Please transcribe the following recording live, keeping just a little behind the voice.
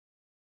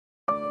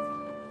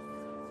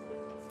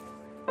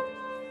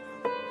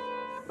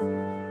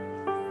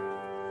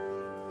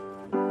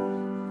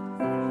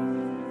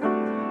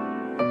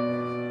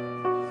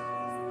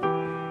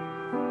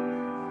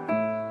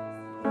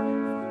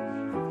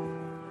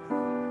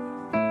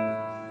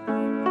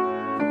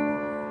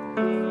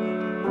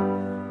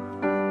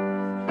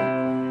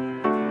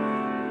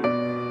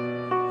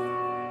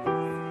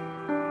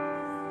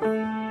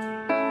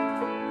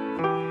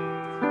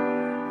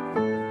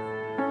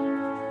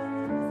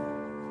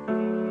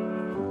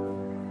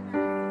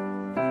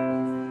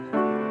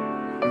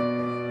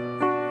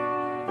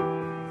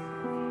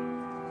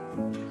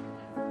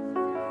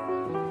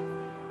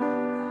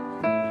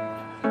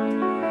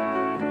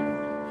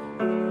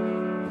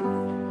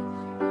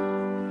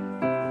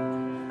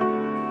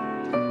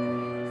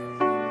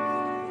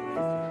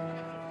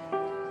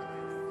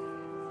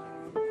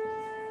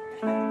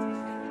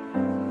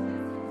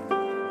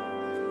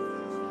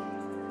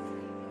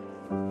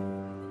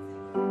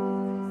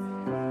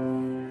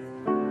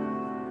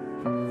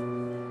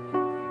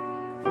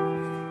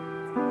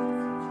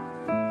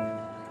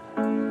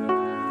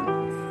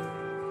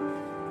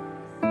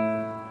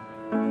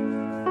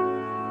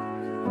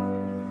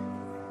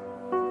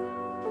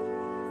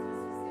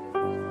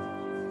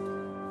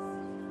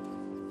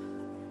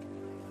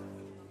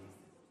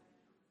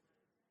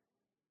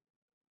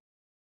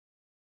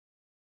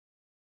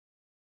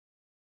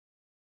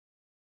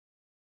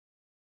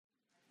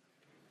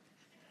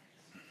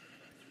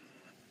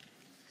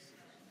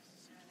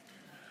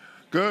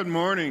Good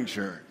morning,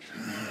 church.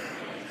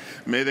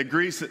 May the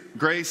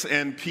grace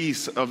and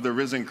peace of the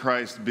risen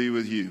Christ be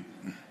with you.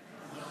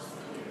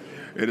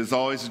 It is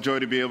always a joy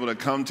to be able to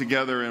come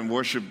together and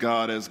worship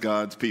God as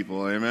God's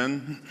people.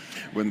 Amen.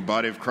 When the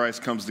body of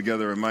Christ comes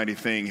together, a mighty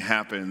thing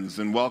happens.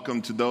 And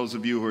welcome to those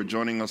of you who are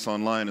joining us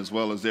online, as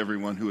well as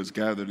everyone who is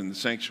gathered in the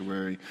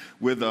sanctuary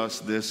with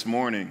us this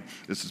morning.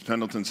 This is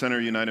Pendleton Center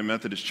United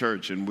Methodist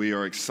Church, and we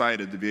are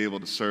excited to be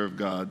able to serve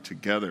God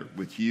together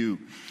with you.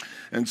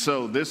 And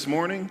so this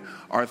morning,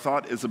 our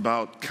thought is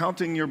about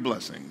counting your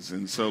blessings.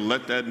 And so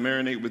let that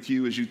marinate with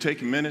you as you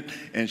take a minute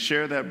and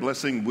share that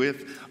blessing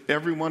with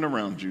everyone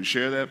around you.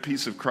 Share that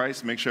peace of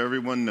Christ. Make sure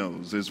everyone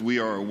knows as we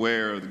are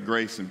aware of the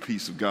grace and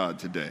peace of God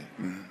today.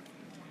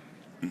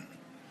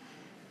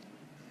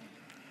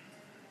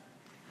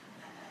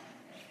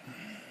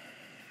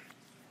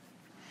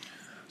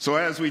 So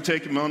as we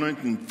take a moment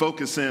and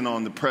focus in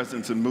on the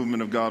presence and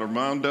movement of God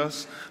around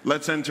us,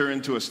 let's enter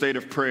into a state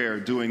of prayer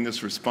doing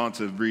this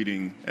responsive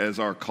reading as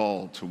our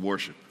call to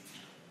worship.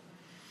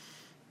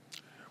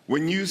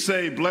 When you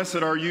say,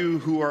 "Blessed are you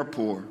who are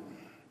poor,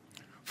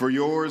 for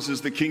yours is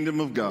the kingdom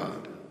of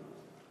God,"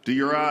 do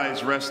your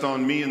eyes rest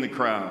on me in the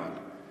crowd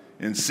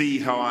and see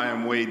how I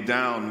am weighed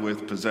down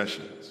with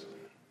possessions?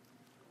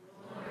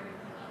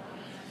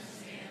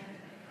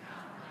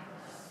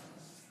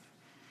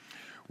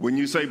 When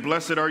you say,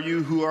 "Blessed are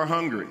you who are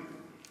hungry,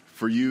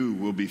 for you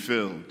will be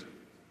filled,"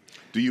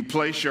 do you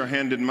place your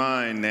hand in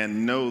mine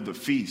and know the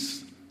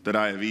feast that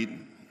I have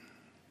eaten?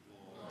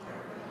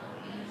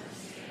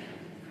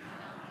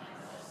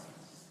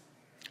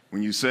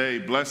 When you say,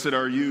 "Blessed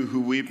are you who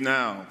weep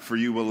now, for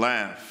you will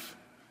laugh,"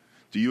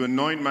 do you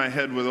anoint my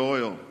head with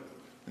oil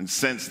and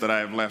sense that I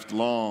have laughed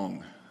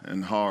long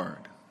and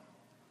hard?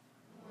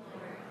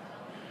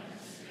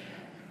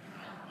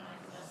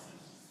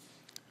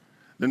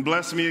 Then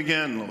bless me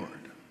again, Lord.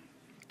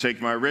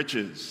 Take my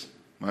riches,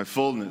 my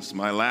fullness,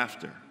 my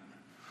laughter,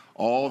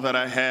 all that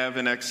I have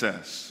in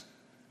excess,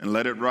 and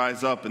let it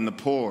rise up in the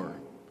poor,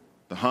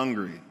 the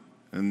hungry,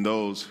 and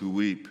those who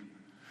weep,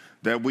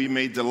 that we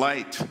may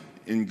delight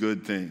in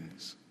good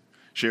things,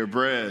 share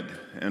bread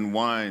and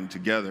wine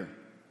together,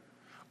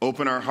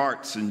 open our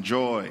hearts in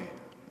joy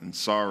and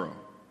sorrow,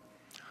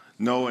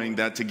 knowing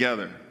that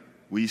together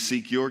we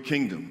seek your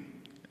kingdom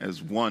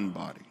as one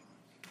body.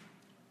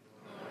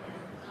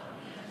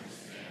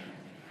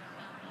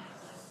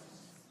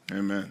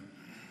 Amen.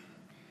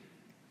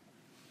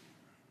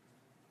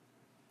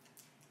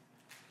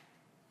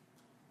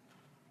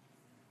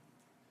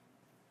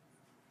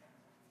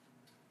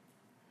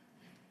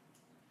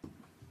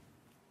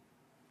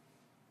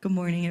 Good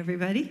morning,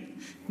 everybody.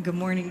 Good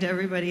morning to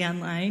everybody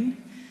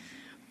online.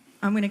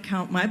 I'm going to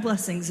count my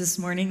blessings this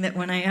morning, that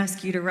when I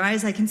ask you to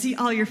rise, I can see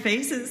all your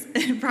faces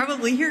and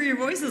probably hear your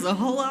voices a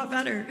whole lot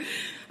better.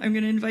 I'm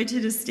going to invite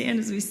you to stand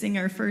as we sing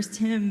our first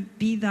hymn,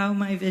 "Be Thou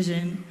My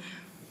Vision."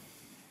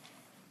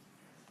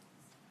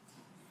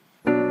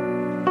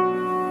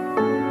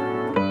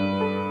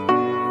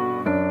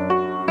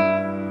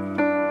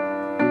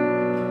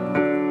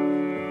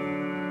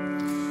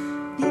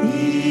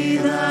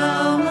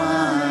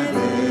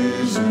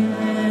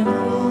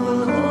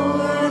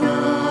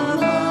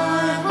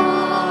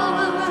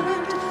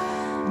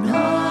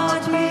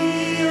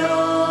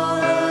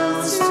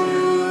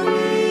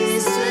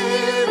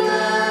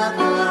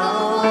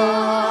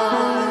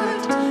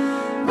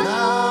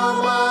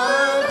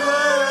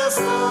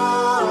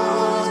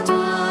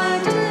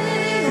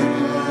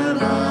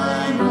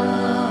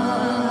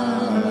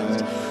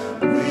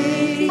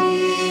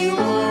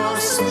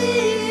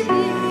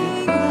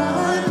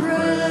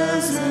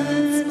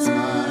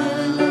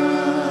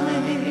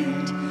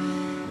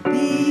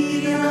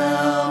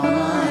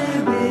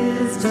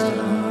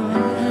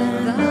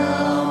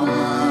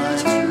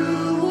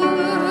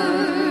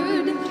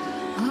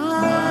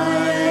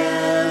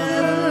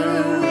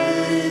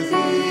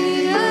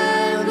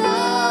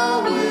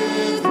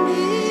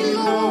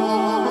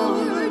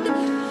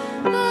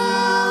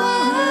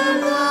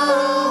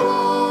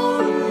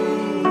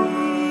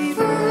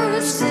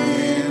 First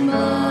in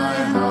my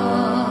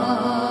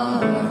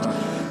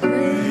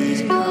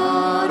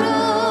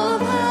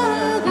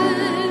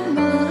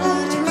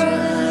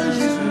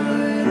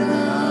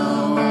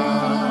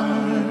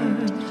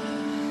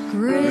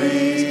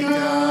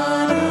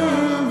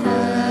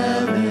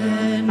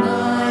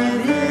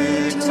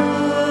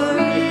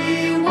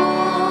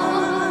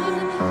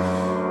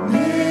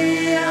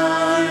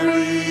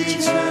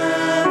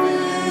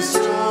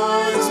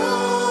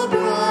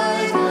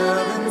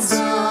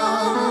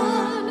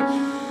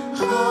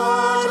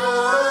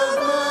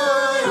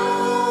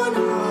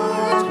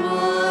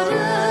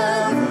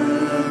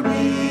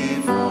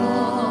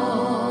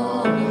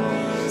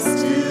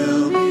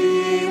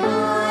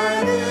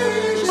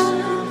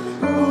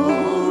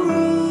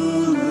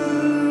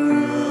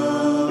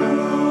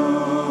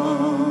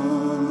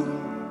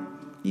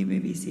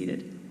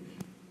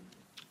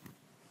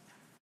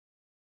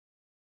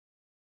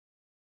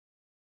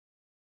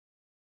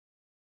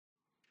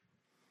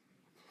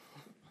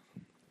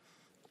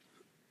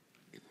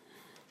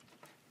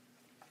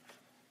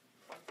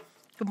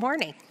Good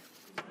morning.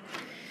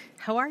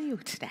 How are you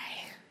today?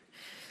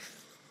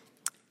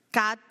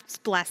 God's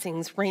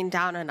blessings rain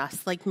down on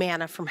us like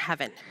manna from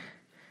heaven.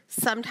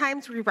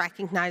 Sometimes we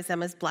recognize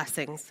them as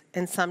blessings,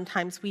 and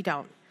sometimes we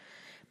don't.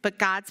 But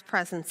God's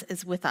presence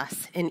is with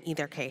us in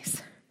either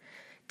case.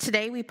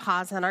 Today we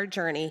pause on our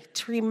journey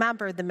to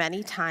remember the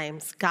many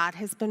times God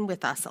has been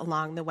with us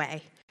along the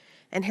way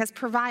and has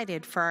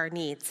provided for our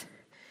needs.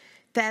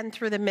 Then,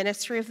 through the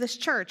ministry of this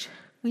church,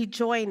 we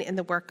join in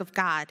the work of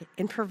God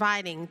in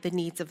providing the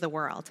needs of the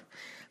world.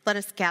 Let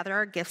us gather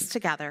our gifts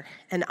together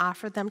and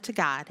offer them to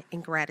God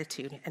in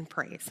gratitude and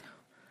praise.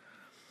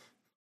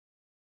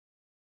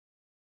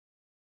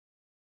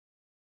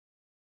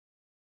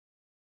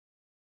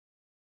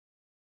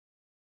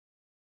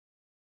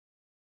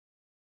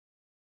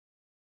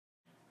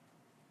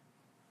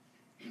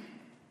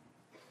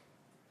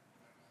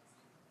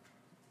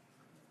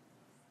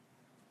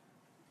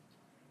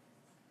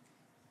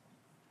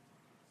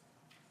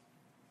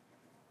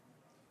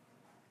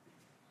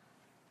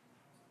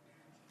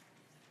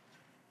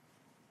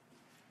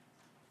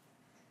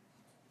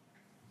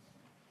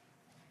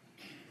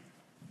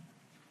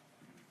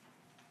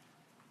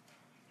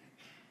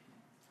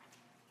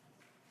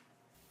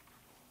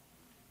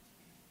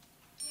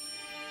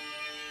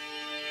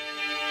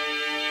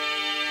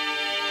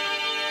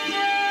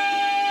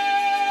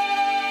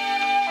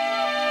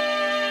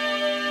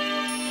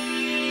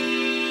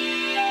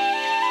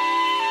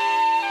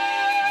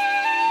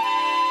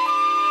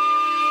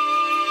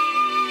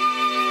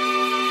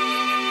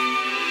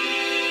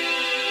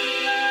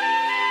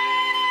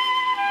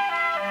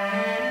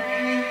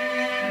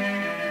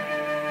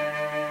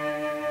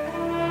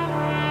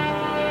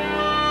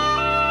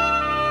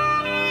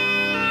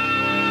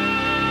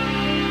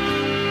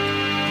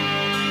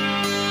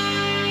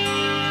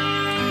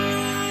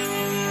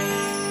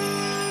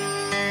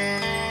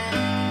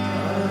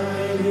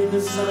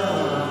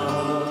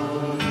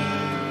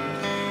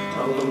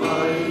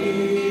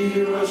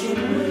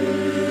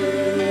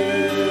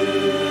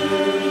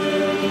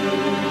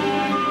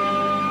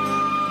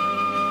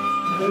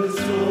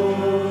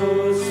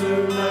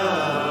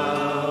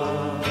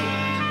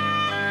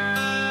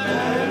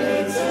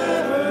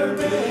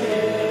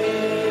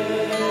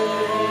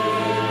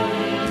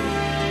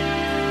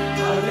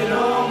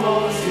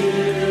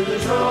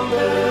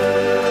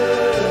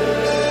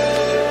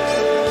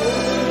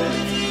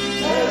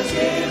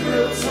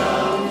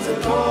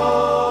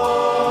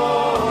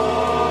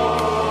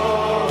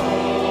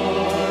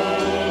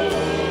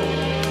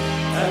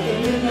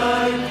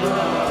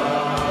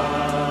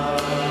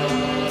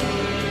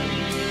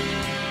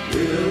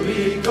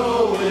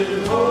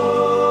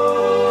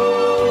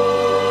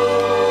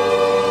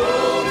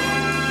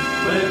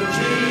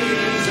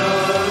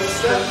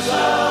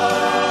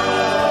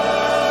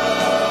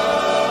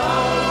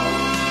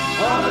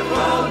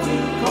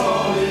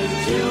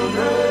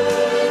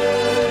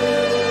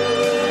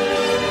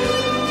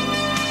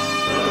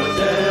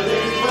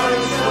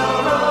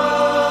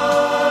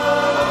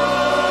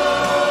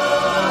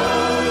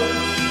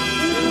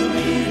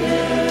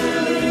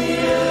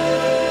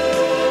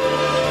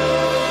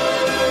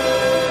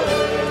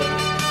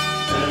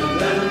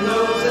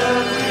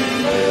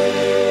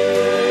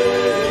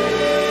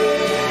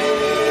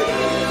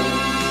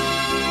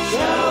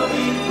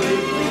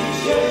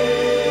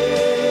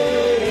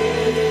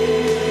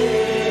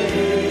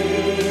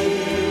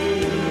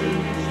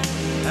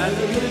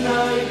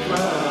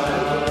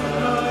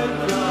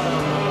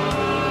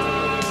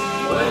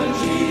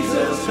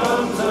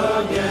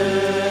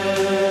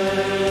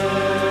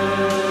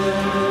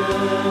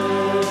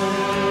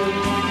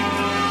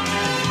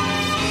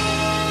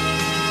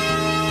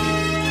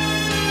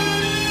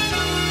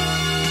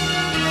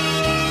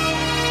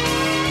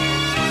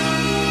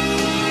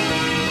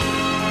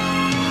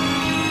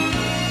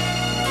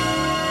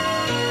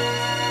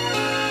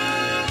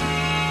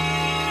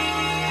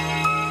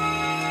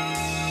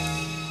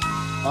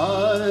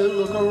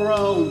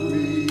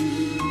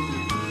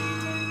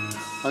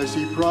 I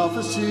see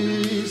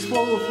prophecies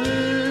fulfilled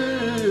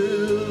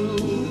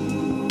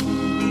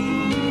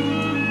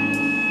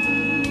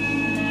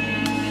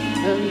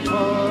and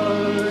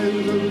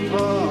times and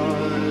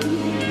times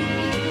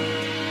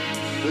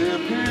they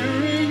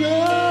appearing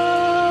everywhere.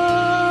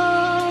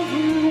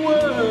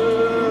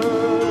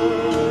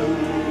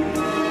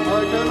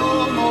 I can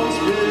almost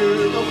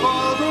hear the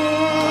Father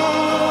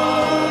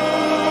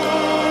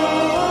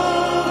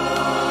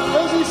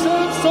as he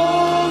sends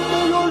some to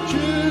your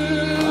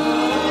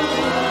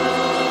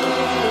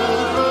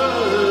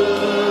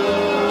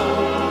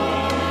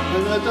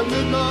at the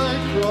midnight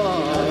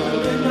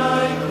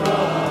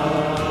cry,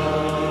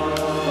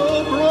 the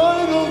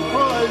bride of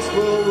Christ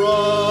will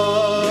rise.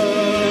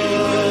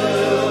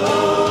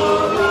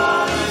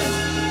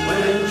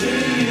 When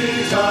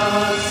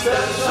Jesus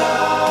steps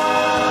out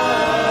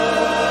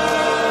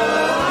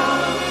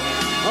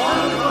on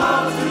the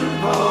clouds to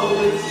call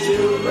his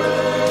children,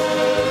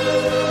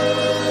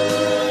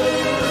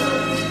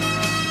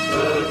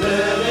 the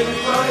dead in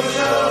Christ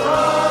shall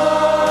rise.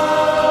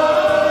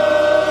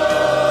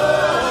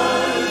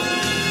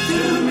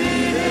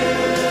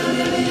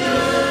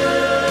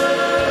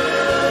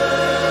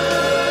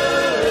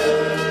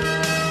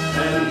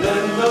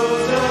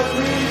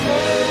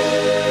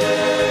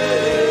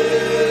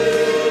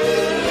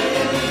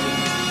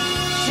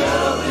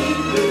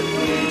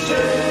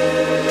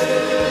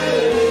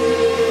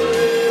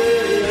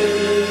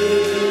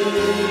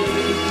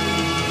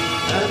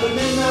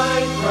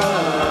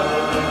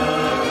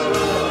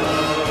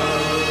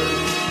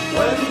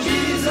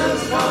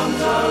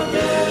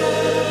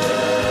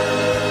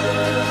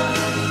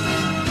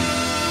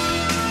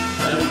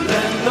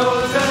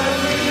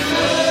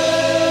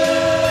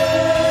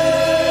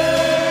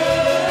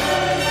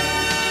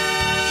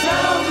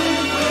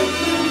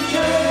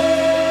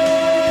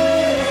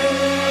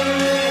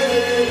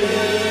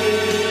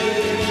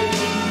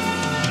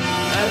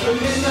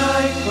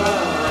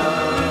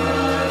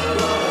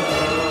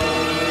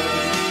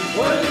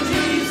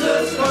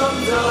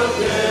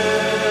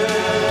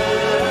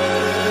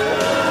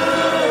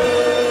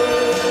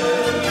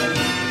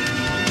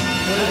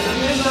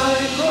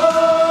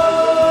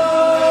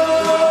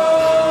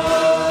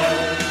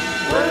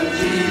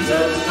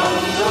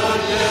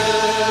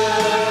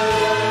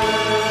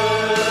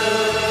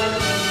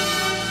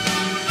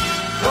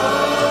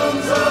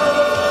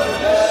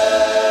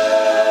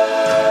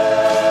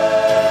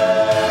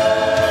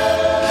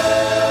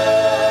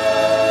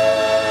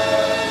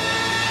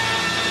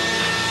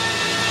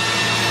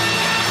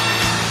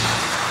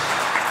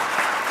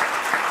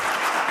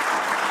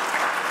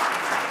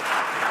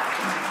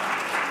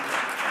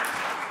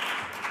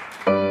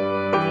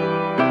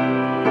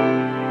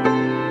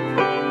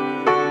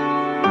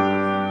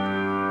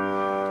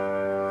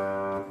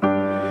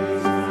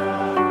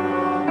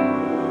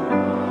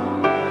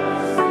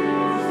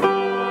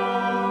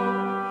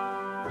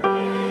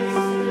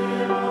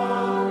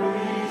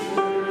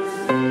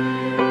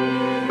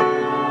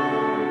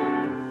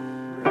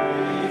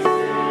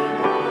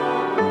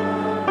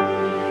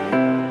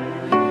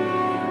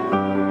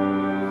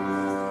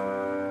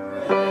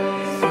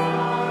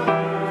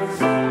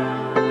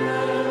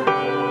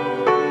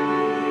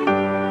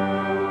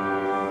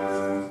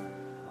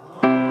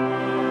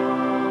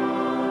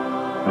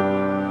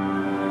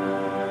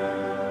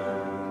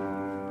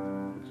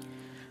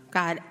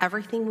 God,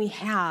 everything we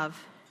have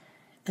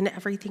and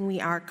everything we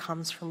are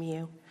comes from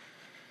you.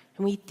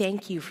 And we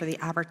thank you for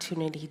the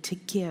opportunity to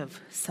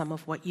give some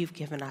of what you've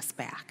given us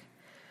back.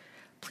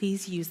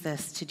 Please use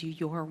this to do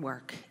your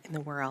work in the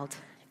world.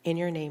 In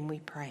your name we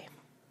pray.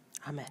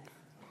 Amen.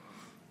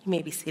 You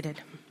may be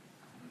seated.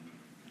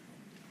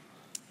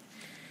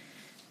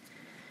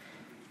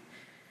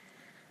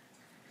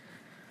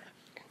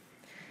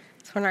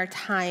 So in our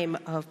time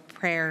of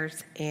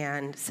prayers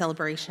and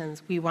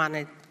celebrations, we want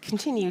to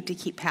continue to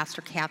keep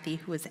Pastor Kathy,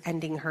 who is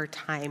ending her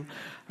time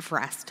of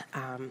rest,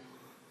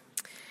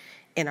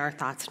 in our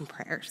thoughts and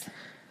prayers.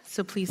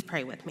 So please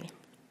pray with me.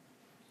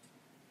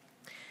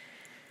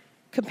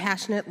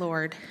 Compassionate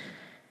Lord,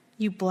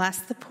 you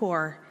blessed the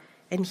poor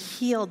and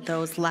healed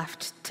those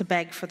left to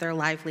beg for their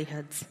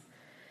livelihoods.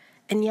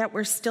 And yet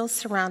we're still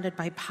surrounded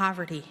by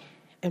poverty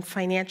and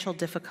financial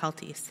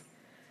difficulties.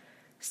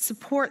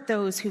 Support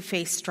those who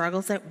face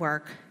struggles at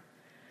work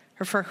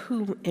or for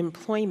whom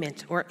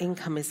employment or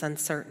income is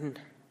uncertain.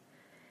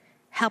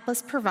 Help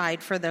us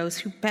provide for those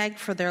who beg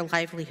for their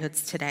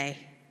livelihoods today,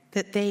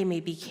 that they may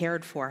be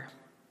cared for.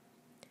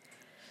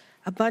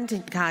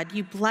 Abundant God,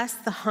 you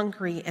blessed the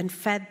hungry and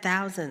fed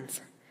thousands,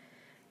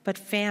 but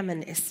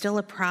famine is still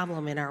a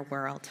problem in our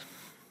world.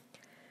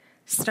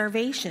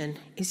 Starvation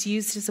is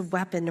used as a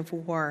weapon of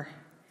war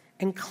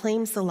and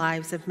claims the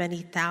lives of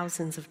many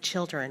thousands of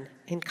children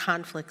in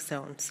conflict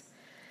zones.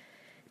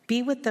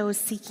 Be with those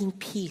seeking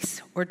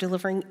peace or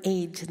delivering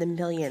aid to the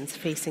millions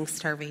facing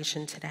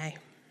starvation today.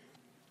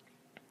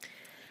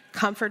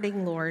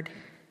 Comforting Lord,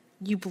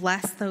 you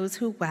bless those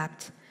who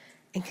wept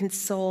and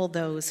console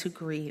those who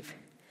grieve.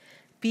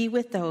 Be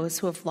with those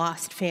who have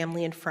lost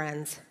family and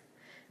friends.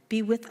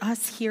 Be with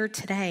us here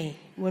today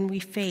when we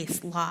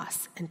face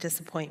loss and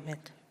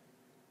disappointment.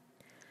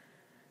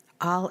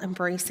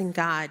 All-embracing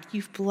God,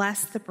 you've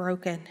blessed the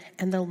broken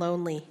and the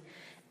lonely,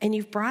 and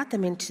you've brought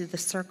them into the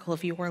circle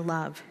of your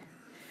love.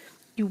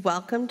 You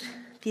welcomed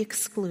the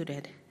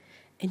excluded,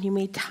 and you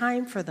made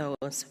time for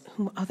those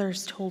whom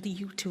others told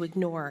you to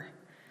ignore.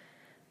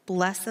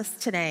 Bless us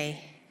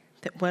today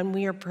that when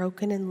we are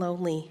broken and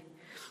lonely,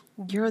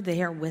 you're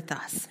there with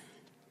us.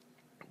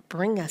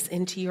 Bring us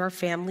into your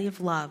family of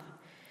love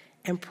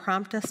and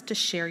prompt us to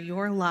share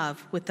your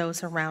love with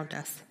those around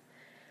us,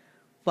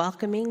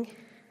 welcoming,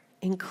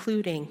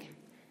 including,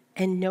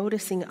 and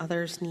noticing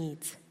others'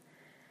 needs.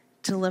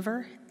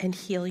 Deliver and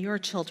heal your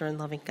children,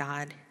 loving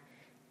God.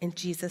 In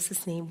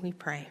Jesus' name we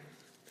pray.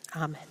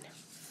 Amen.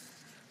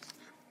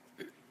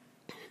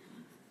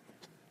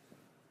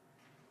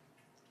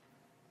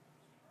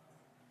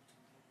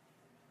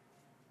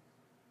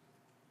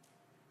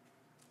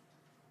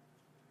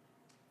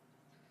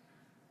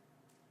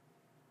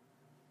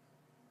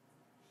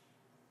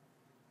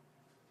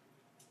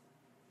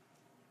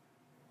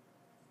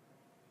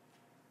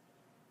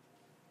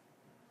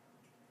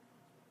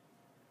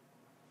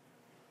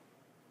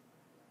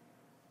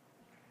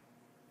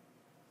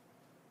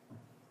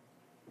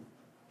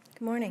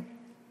 Good morning.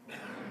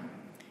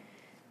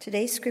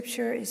 Today's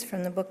scripture is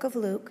from the book of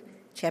Luke,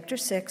 chapter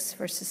 6,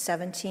 verses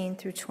 17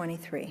 through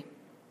 23.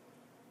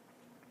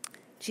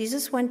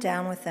 Jesus went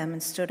down with them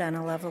and stood on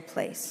a level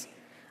place.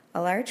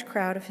 A large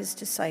crowd of his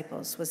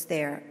disciples was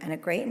there, and a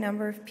great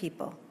number of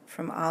people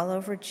from all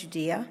over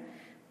Judea,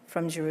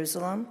 from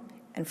Jerusalem,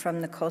 and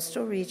from the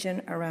coastal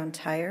region around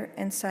Tyre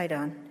and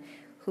Sidon,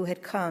 who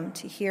had come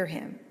to hear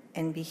him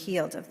and be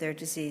healed of their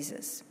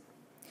diseases.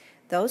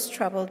 Those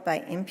troubled by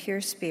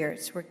impure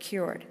spirits were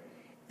cured,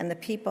 and the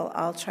people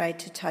all tried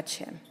to touch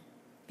him,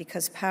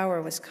 because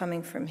power was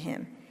coming from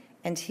him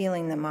and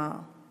healing them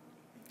all.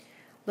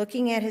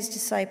 Looking at his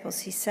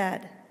disciples, he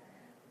said,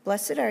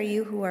 "Blessed are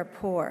you who are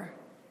poor,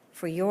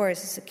 for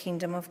yours is the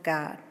kingdom of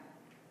God.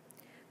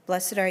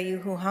 Blessed are you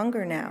who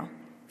hunger now,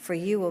 for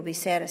you will be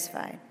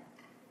satisfied.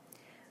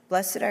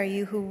 Blessed are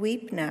you who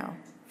weep now,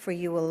 for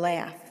you will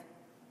laugh.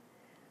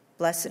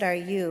 Blessed are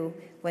you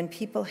when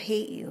people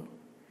hate you,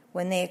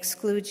 when they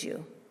exclude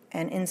you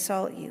and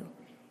insult you,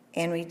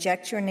 and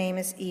reject your name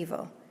as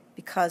evil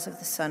because of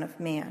the Son of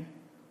Man.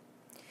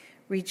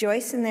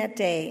 Rejoice in that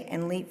day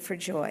and leap for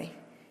joy,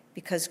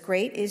 because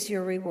great is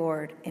your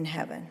reward in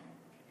heaven.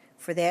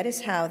 For that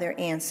is how their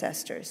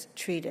ancestors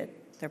treated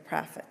their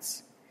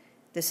prophets."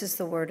 This is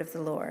the word of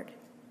the Lord.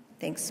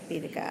 Thanks be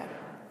to God.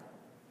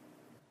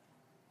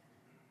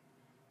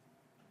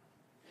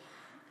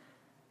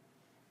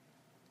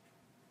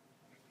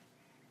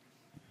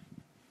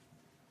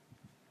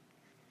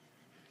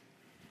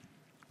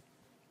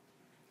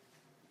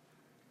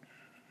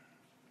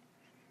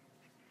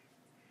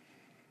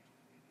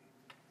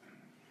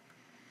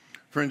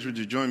 Friends, would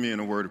you join me in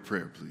a word of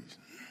prayer, please?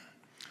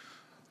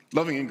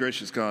 Loving and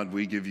gracious God,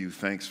 we give you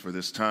thanks for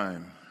this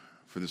time,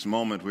 for this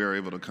moment we are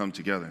able to come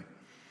together.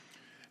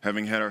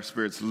 Having had our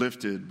spirits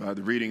lifted by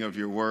the reading of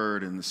your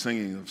word and the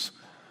singing of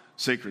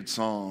sacred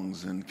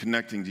songs and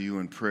connecting to you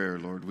in prayer,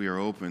 Lord, we are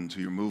open to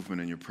your movement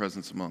and your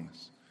presence among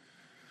us.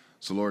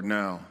 So, Lord,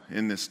 now,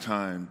 in this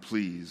time,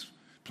 please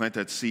plant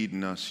that seed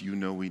in us you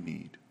know we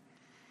need.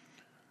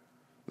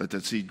 Let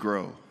that seed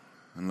grow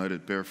and let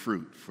it bear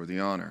fruit for the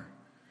honor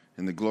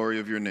and the glory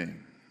of your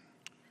name.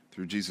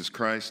 Through Jesus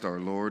Christ, our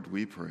Lord,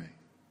 we pray.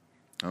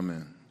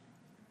 Amen.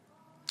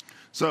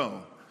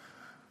 So,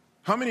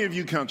 how many of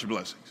you count your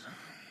blessings?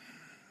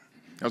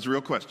 That's a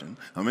real question.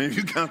 How many of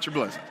you count your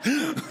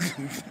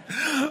blessings?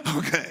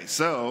 Okay,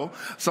 so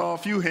saw a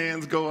few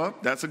hands go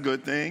up. That's a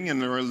good thing,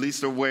 and they're at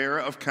least aware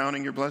of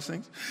counting your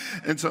blessings.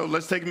 And so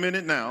let's take a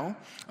minute now.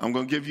 I'm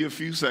going to give you a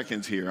few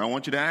seconds here. I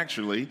want you to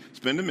actually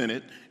spend a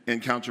minute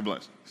and count your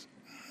blessings.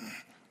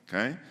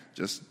 Okay?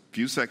 Just a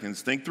few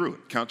seconds. Think through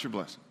it. Count your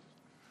blessings.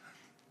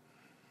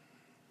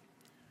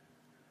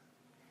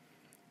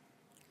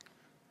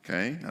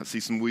 Okay, I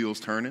see some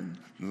wheels turning,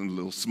 a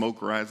little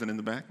smoke rising in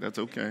the back. That's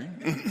okay.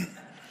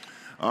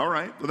 All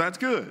right, well, that's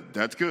good.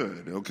 That's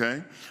good,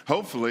 okay?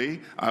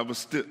 Hopefully,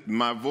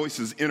 my voice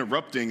is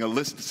interrupting a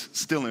list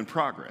still in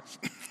progress.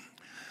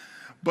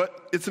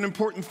 But it's an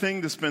important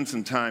thing to spend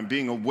some time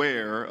being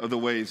aware of the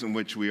ways in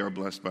which we are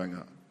blessed by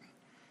God.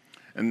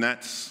 And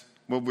that's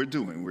what we're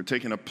doing. We're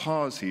taking a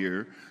pause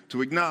here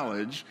to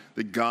acknowledge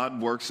that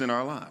God works in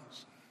our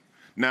lives.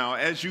 Now,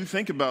 as you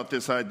think about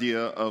this idea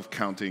of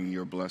counting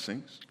your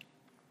blessings,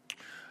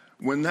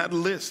 when that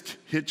list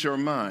hit your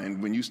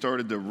mind, when you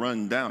started to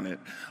run down it,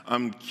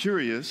 I'm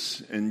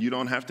curious, and you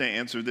don't have to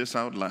answer this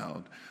out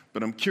loud,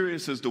 but I'm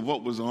curious as to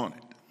what was on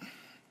it.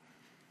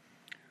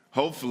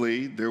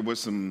 Hopefully, there was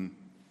some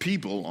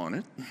people on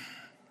it,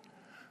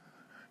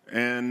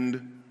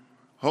 and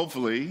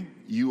hopefully,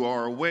 you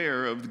are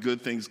aware of the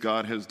good things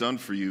God has done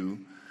for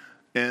you,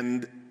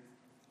 and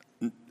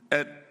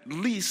at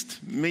least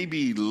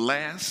maybe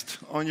last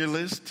on your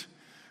list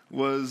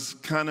was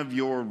kind of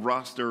your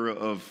roster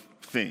of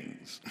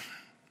things.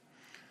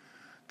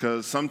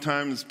 Because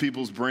sometimes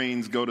people's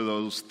brains go to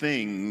those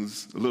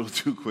things a little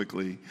too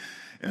quickly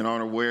and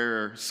aren't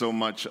aware so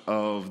much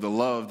of the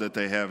love that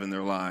they have in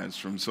their lives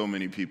from so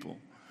many people,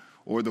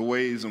 or the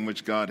ways in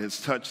which God has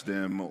touched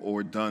them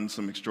or done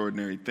some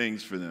extraordinary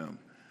things for them.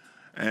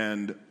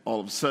 And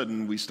all of a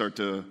sudden, we start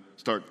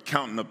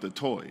counting up the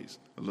toys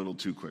a little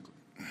too quickly.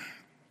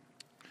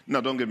 Now,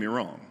 don't get me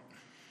wrong.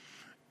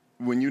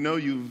 When you know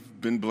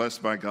you've been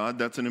blessed by God,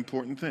 that's an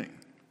important thing.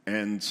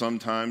 And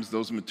sometimes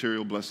those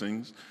material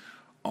blessings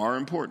are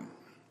important.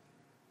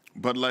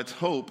 But let's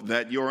hope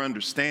that your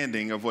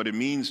understanding of what it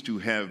means to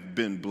have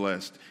been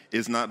blessed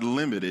is not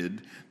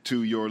limited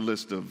to your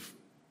list of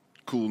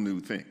cool new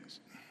things.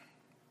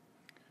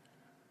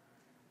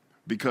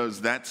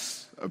 Because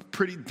that's a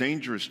pretty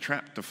dangerous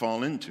trap to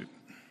fall into.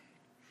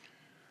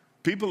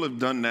 People have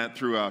done that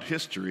throughout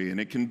history, and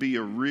it can be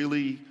a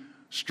really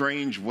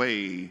strange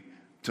way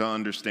to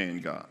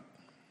understand God.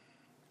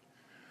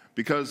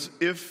 Because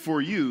if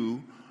for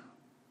you,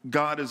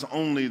 God is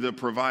only the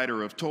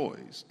provider of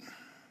toys,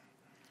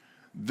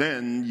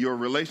 then your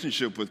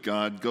relationship with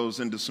God goes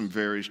into some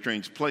very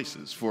strange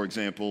places. For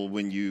example,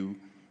 when you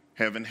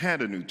haven't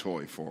had a new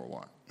toy for a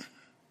while.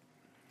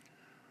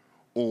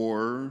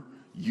 Or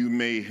you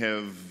may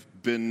have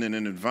been in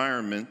an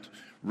environment,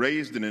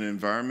 raised in an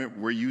environment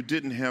where you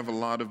didn't have a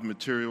lot of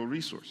material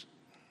resources.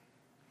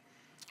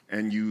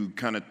 And you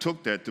kind of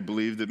took that to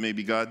believe that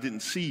maybe God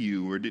didn't see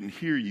you or didn't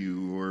hear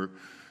you or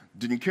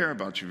didn't care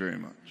about you very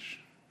much.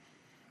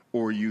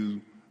 Or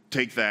you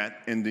take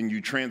that and then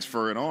you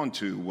transfer it on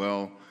to,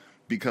 well,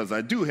 because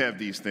I do have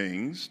these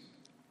things,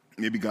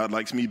 Maybe God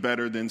likes me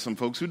better than some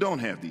folks who don't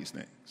have these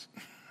things.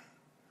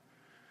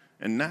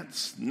 And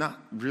that's not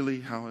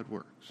really how it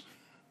works.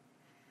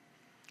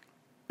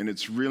 And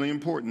it's really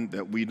important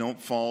that we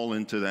don't fall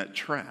into that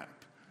trap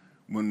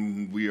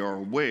when we are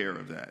aware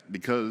of that,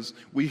 because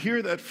we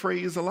hear that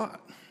phrase a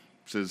lot.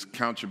 It says,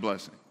 count your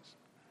blessings.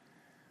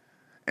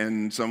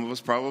 And some of us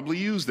probably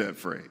use that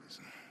phrase.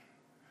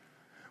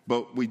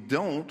 But we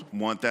don't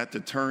want that to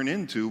turn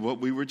into what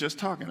we were just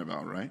talking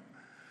about, right?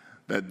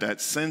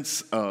 That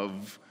sense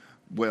of,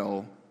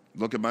 well,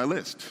 look at my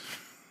list.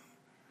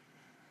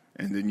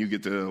 And then you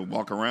get to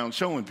walk around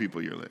showing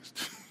people your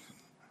list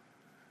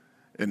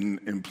and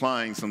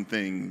implying some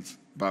things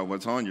by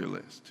what's on your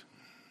list.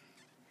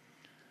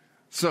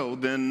 So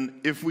then,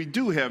 if we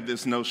do have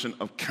this notion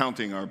of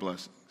counting our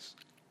blessings,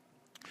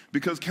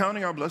 because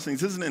counting our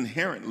blessings isn't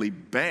inherently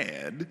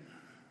bad,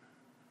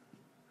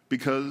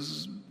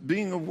 because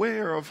being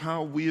aware of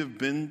how we have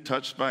been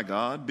touched by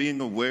God,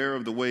 being aware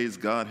of the ways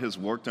God has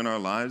worked in our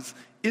lives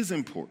is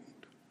important.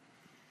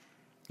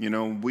 You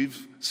know,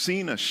 we've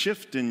seen a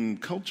shift in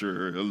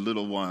culture a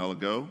little while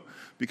ago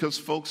because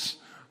folks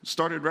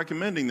started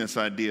recommending this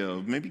idea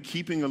of maybe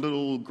keeping a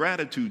little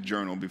gratitude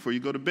journal before you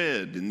go to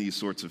bed and these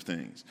sorts of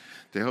things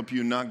to help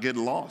you not get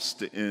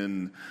lost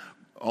in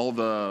all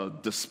the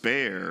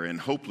despair and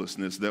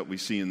hopelessness that we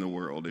see in the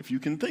world. If you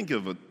can think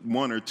of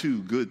one or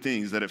two good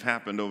things that have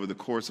happened over the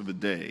course of a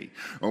day,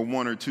 or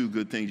one or two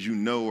good things you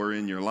know are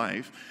in your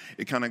life,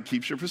 it kind of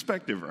keeps your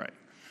perspective right.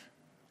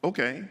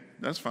 Okay,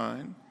 that's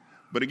fine.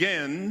 But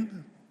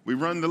again, we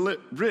run the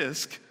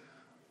risk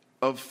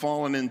of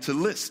falling into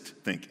list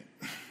thinking.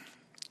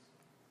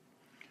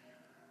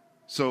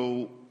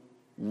 So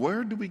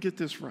where do we get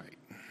this right?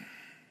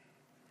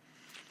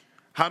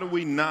 How do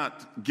we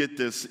not get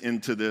this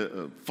into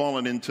the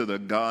falling into the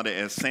God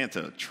as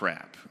Santa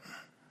trap?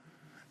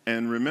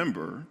 And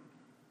remember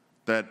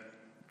that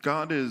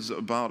God is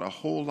about a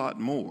whole lot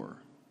more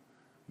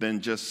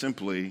than just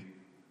simply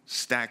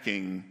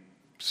stacking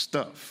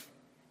stuff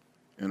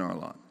in our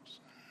lives.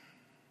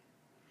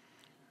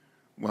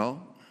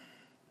 Well,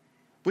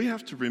 we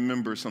have to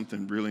remember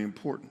something really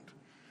important,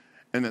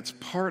 and that's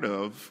part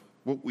of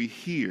what we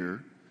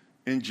hear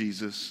in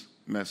Jesus'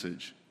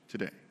 message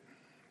today.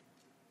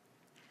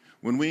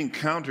 When we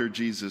encounter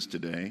Jesus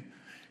today,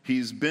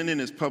 he's been in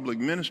his public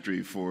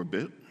ministry for a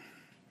bit.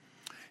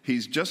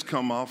 He's just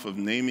come off of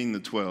naming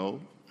the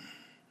 12,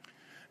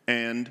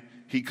 and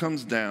he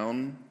comes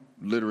down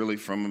literally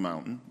from a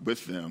mountain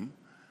with them,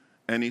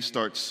 and he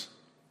starts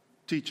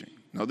teaching.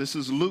 Now, this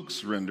is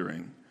Luke's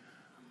rendering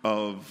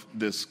of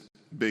this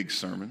big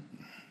sermon,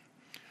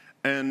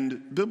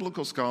 and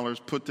biblical scholars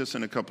put this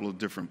in a couple of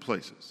different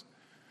places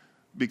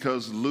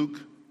because Luke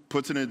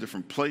puts it in a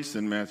different place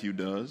than Matthew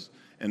does.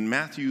 And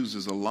Matthew's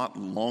is a lot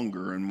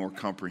longer and more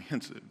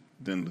comprehensive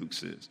than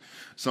Luke's is.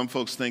 Some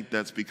folks think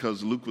that's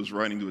because Luke was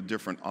writing to a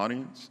different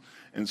audience,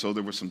 and so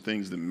there were some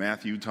things that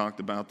Matthew talked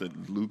about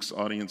that Luke's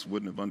audience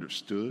wouldn't have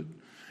understood.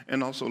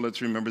 And also,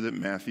 let's remember that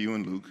Matthew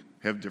and Luke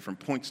have different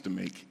points to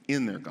make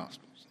in their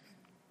Gospels.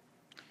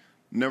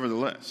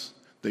 Nevertheless,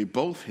 they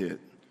both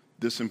hit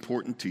this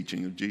important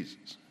teaching of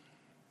Jesus.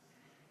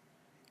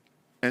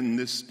 And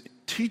this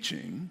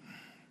teaching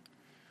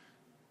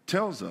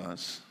tells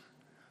us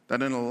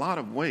that in a lot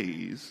of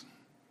ways,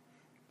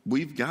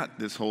 we've got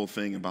this whole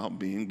thing about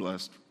being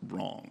blessed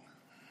wrong.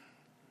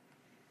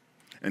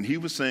 And he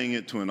was saying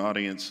it to an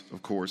audience,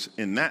 of course,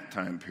 in that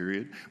time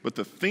period, but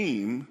the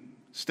theme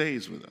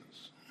stays with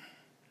us.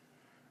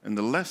 And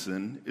the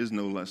lesson is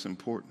no less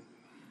important.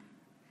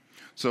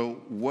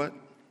 So what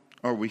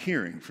are we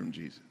hearing from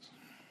Jesus?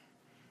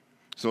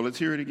 So let's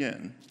hear it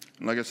again.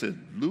 And like I said,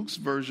 Luke's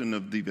version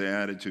of the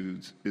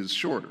Beatitudes is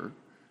shorter,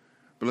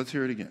 but let's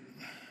hear it again.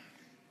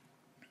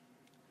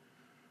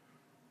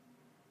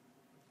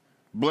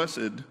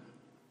 Blessed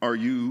are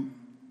you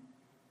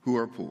who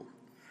are poor,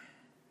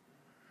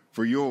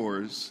 for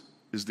yours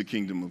is the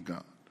kingdom of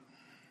God.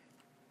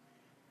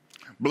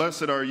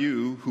 Blessed are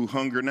you who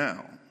hunger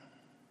now,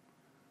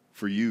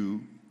 for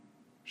you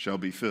shall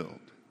be filled.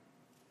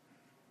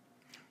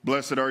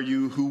 Blessed are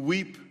you who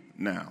weep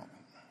now,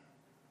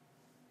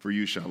 for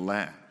you shall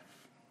laugh.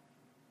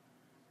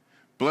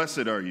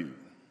 Blessed are you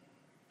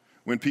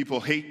when people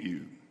hate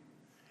you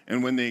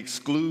and when they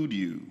exclude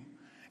you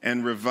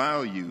and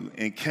revile you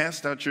and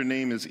cast out your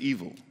name as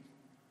evil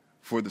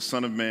for the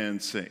Son of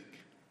Man's sake.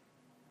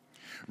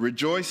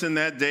 Rejoice in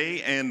that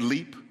day and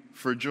leap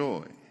for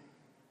joy.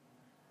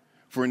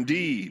 For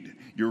indeed,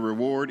 your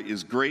reward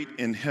is great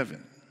in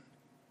heaven.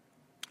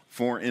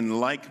 For in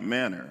like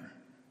manner,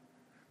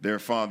 their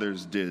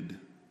fathers did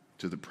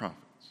to the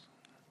prophets.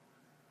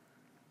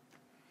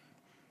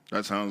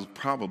 That sounds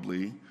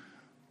probably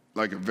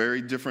like a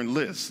very different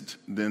list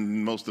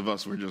than most of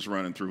us were just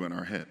running through in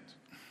our heads.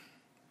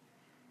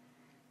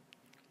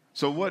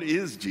 So what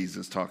is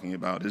Jesus talking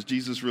about? Is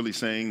Jesus really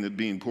saying that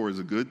being poor is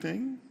a good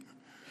thing?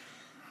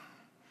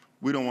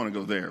 We don't want to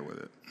go there with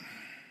it.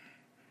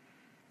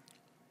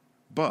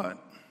 But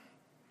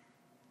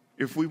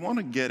if we want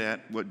to get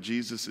at what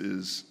Jesus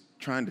is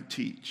trying to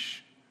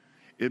teach,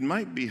 it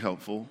might be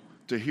helpful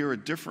to hear a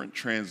different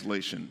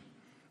translation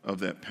of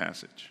that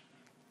passage.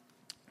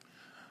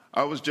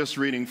 I was just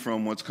reading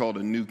from what's called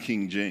a New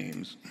King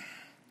James,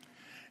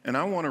 and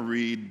I want to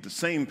read the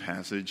same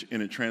passage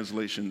in a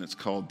translation that's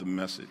called The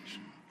Message.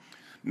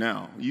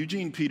 Now,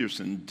 Eugene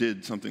Peterson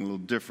did something a little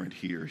different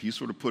here. He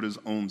sort of put his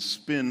own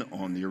spin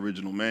on the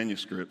original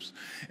manuscripts,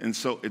 and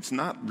so it's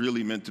not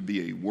really meant to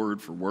be a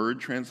word-for-word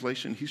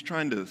translation. He's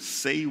trying to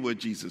say what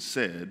Jesus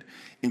said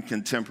in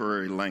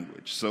contemporary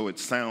language, so it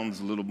sounds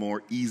a little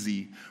more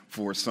easy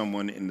for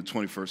someone in the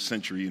 21st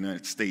century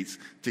United States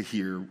to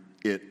hear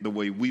it the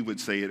way we would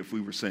say it if we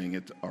were saying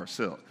it to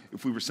ourselves,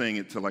 if we were saying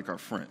it to like our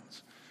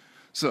friends.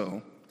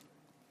 So,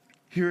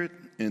 hear it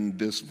in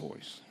this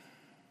voice.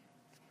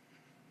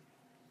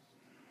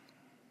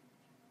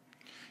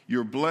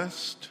 You're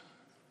blessed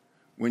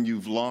when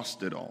you've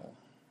lost it all.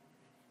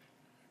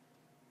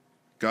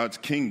 God's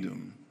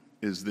kingdom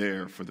is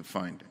there for the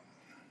finding.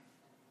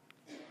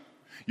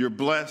 You're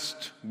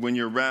blessed when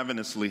you're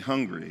ravenously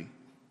hungry,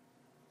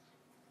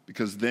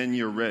 because then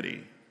you're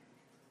ready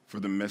for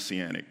the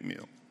messianic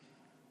meal.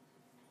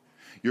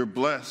 You're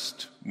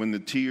blessed when the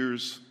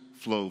tears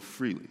flow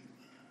freely,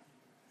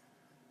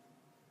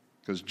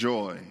 because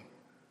joy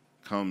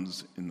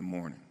comes in the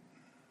morning.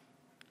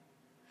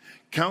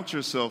 Count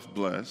yourself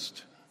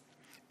blessed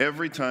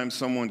every time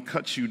someone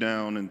cuts you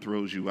down and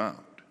throws you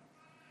out,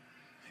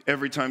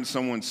 every time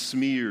someone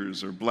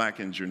smears or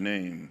blackens your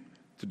name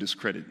to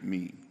discredit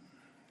me.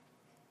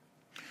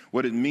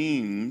 What it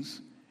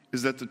means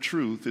is that the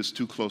truth is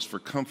too close for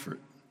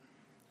comfort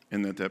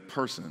and that that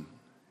person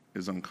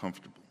is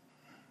uncomfortable.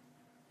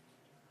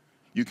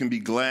 You can be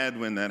glad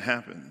when that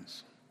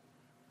happens.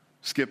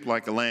 Skip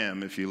like a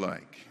lamb if you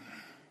like.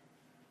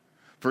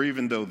 For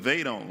even though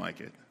they don't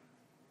like it,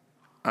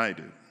 I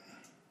do.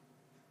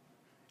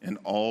 And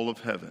all of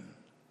heaven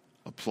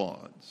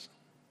applauds.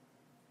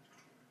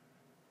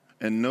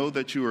 And know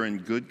that you are in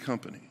good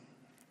company.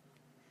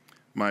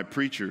 My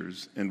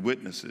preachers and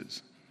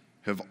witnesses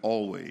have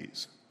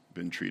always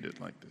been treated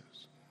like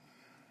this.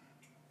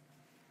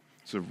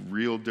 It's a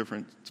real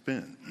different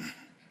spin.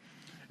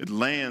 It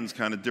lands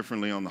kind of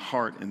differently on the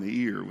heart and the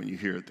ear when you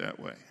hear it that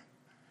way.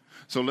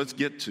 So let's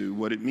get to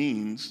what it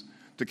means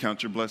to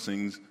count your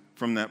blessings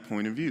from that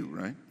point of view,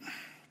 right?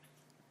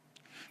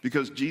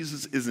 Because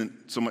Jesus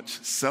isn't so much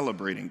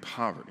celebrating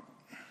poverty.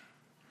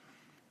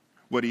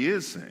 What he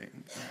is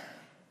saying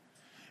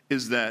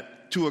is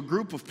that to a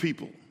group of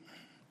people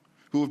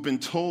who have been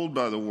told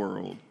by the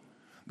world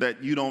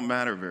that you don't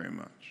matter very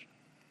much,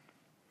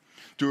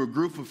 to a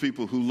group of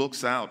people who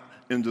looks out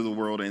into the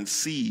world and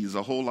sees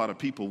a whole lot of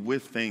people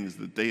with things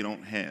that they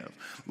don't have,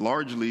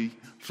 largely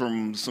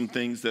from some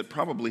things that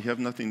probably have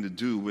nothing to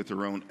do with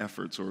their own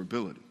efforts or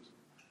abilities.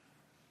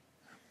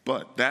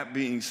 But that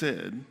being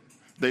said,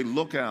 they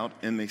look out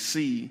and they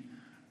see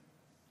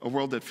a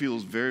world that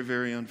feels very,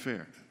 very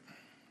unfair.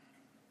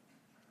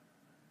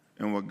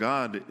 And what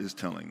God is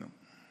telling them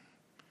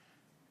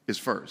is,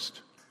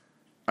 first,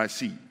 I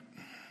see you.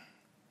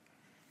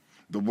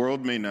 The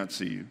world may not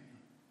see you,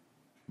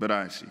 but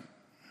I see you.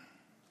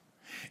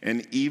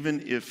 And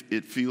even if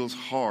it feels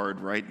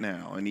hard right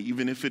now, and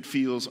even if it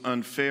feels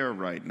unfair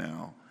right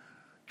now,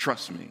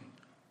 trust me,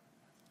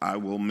 I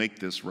will make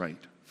this right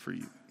for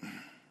you.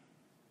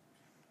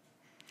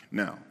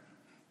 Now,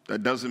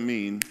 that doesn't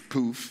mean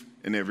poof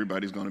and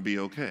everybody's going to be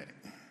okay.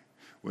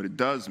 What it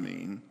does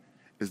mean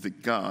is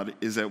that God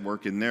is at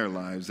work in their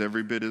lives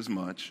every bit as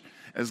much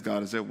as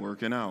God is at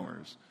work in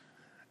ours.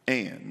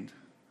 And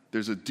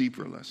there's a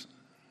deeper lesson.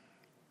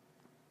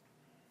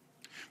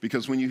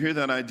 Because when you hear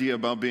that idea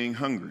about being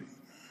hungry,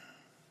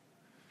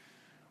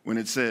 when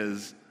it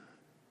says,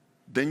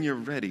 then you're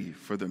ready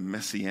for the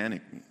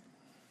messianic meal,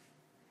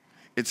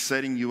 it's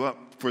setting you up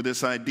for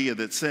this idea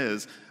that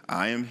says,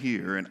 I am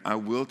here and I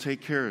will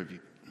take care of you,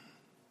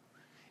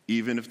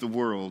 even if the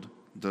world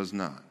does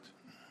not.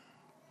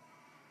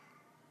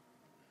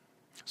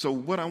 So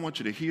what I want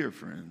you to hear,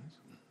 friends,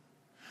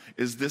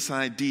 is this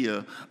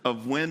idea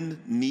of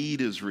when need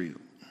is real,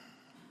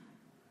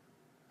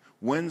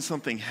 when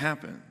something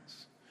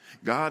happens,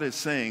 God is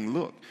saying,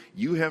 look,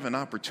 you have an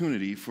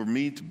opportunity for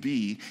me to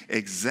be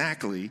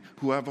exactly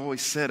who I've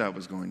always said I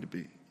was going to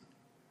be.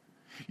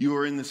 You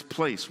are in this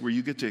place where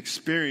you get to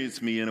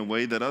experience me in a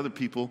way that other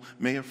people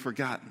may have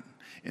forgotten.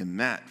 And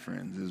that,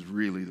 friends, is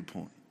really the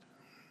point.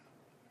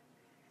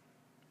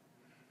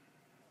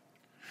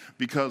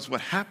 Because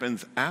what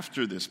happens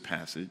after this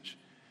passage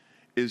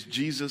is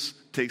Jesus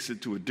takes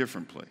it to a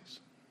different place.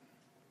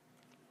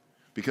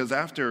 Because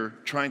after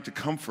trying to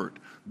comfort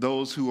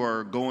those who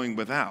are going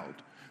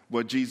without,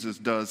 what Jesus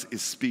does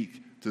is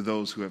speak to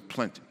those who have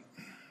plenty.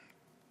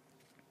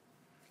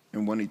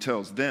 And what he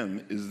tells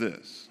them is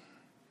this: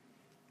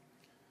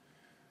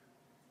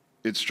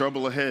 it's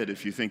trouble ahead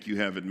if you think you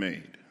have it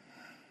made.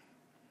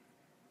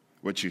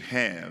 What you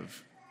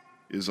have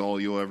is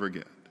all you'll ever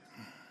get.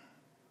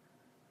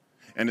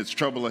 And it's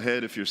trouble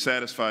ahead if you're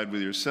satisfied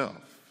with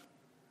yourself.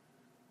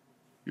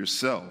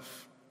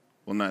 Yourself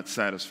will not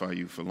satisfy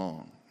you for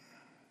long.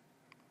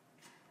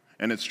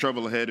 And it's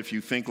trouble ahead if you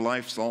think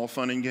life's all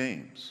fun and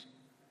games.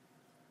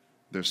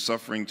 There's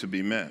suffering to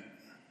be met,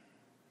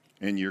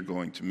 and you're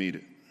going to meet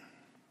it.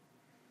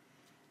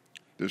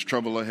 There's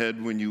trouble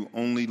ahead when you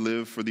only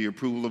live for the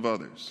approval of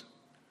others,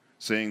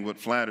 saying what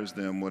flatters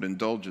them, what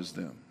indulges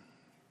them.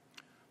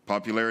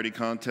 Popularity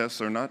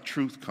contests are not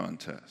truth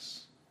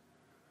contests.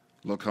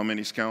 Look how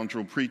many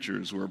scoundrel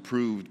preachers were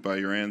approved by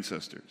your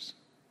ancestors.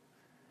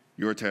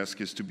 Your task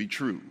is to be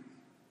true,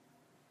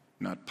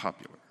 not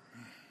popular.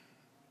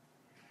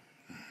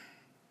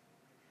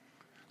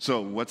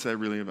 So, what's that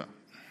really about?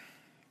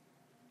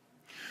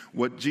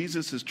 What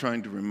Jesus is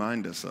trying to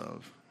remind us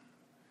of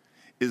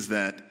is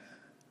that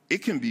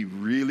it can be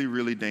really,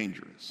 really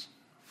dangerous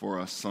for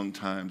us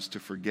sometimes to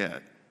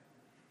forget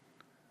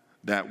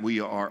that we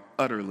are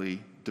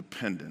utterly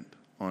dependent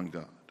on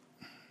God.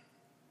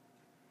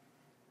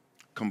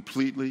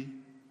 Completely,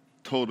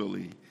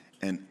 totally,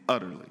 and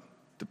utterly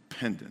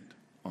dependent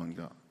on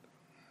God.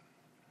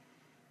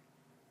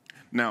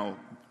 Now,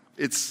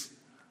 it's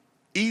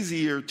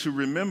easier to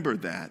remember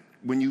that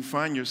when you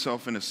find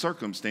yourself in a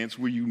circumstance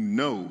where you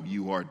know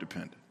you are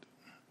dependent.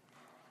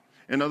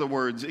 In other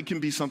words, it can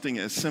be something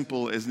as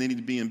simple as needing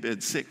to be in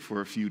bed sick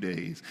for a few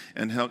days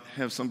and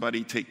have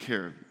somebody take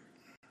care of you.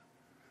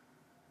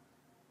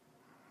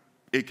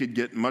 It could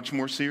get much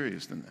more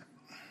serious than that.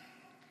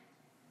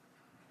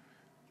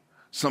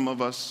 Some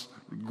of us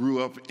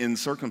grew up in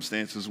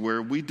circumstances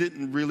where we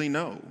didn't really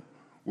know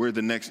where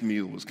the next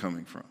meal was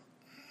coming from.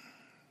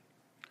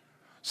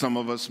 Some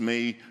of us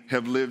may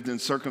have lived in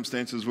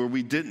circumstances where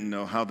we didn't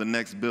know how the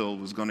next bill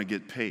was going to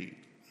get paid.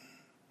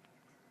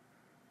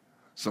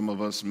 Some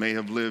of us may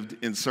have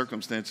lived in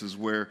circumstances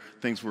where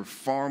things were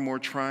far more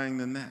trying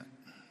than that.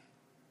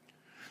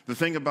 The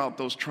thing about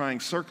those trying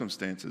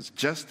circumstances,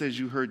 just as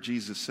you heard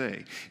Jesus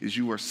say, is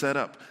you are set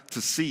up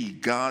to see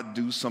God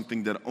do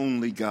something that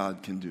only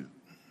God can do.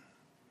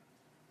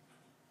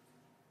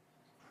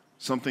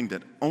 Something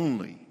that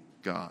only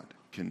God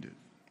can do.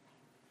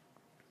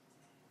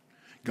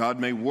 God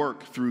may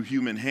work through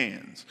human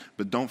hands,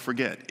 but don't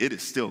forget, it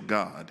is still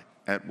God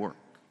at work.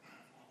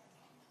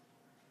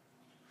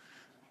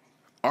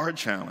 Our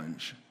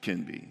challenge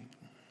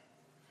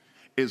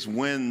is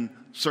when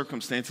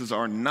circumstances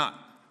are not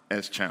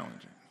as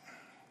challenging.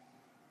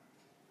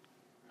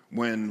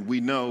 When we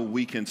know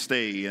we can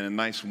stay in a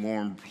nice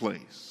warm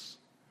place,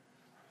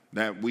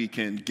 that we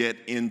can get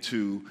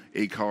into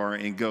a car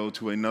and go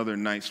to another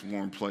nice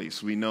warm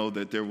place. We know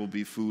that there will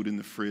be food in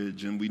the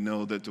fridge, and we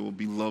know that there will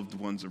be loved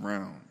ones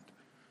around.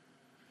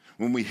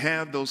 When we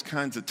have those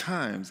kinds of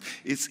times,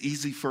 it's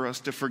easy for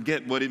us to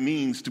forget what it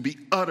means to be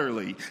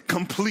utterly,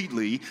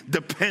 completely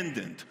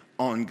dependent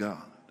on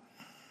God.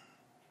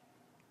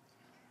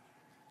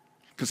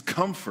 Because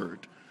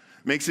comfort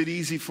makes it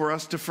easy for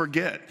us to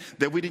forget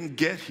that we didn't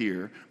get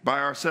here by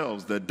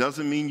ourselves. That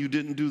doesn't mean you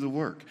didn't do the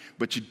work,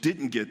 but you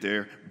didn't get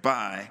there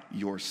by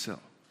yourself.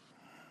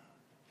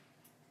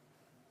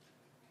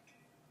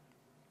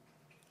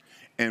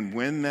 And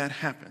when that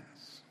happens,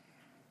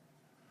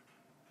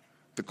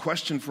 the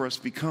question for us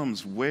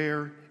becomes,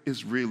 where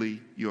is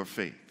really your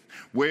faith?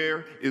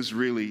 Where is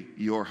really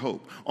your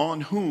hope?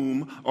 On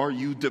whom are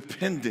you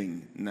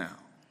depending now?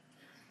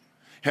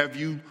 Have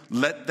you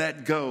let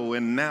that go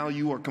and now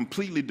you are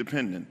completely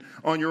dependent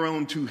on your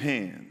own two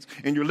hands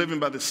and you're living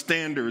by the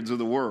standards of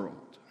the world?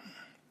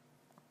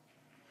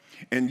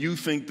 And you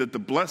think that the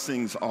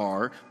blessings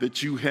are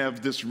that you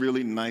have this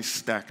really nice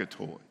stack of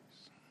toys?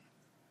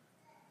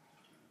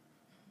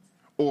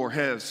 Or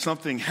has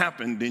something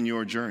happened in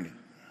your journey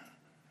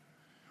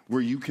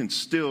where you can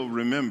still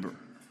remember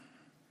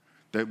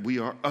that we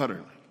are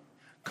utterly,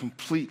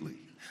 completely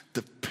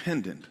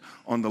dependent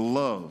on the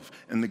love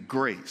and the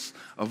grace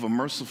of a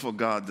merciful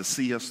God to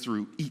see us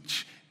through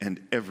each and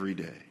every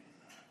day?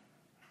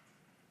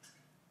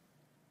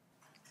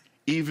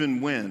 Even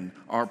when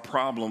our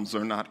problems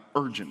are not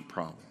urgent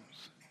problems,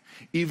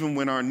 even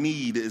when our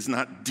need is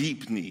not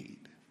deep need,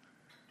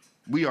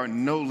 we are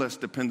no less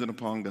dependent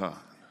upon God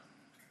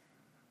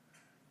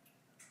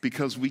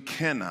because we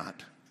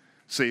cannot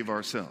save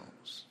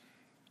ourselves.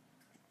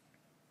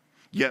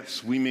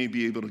 Yes, we may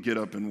be able to get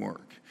up and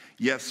work.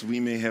 Yes, we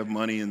may have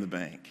money in the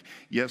bank.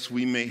 Yes,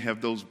 we may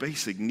have those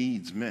basic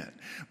needs met.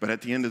 But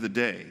at the end of the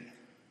day,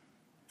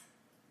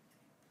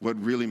 what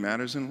really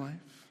matters in life?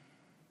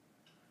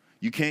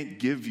 You can't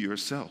give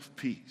yourself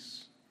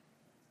peace.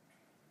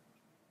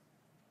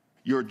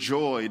 Your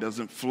joy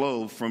doesn't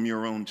flow from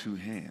your own two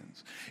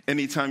hands.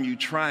 Anytime you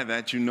try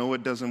that, you know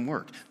it doesn't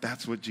work.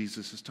 That's what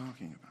Jesus is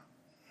talking about.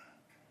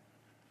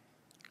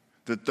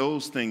 That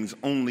those things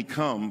only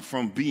come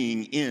from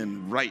being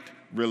in right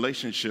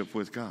relationship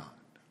with God.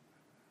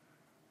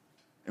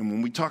 And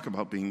when we talk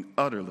about being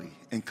utterly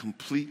and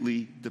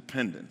completely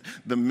dependent,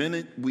 the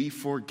minute we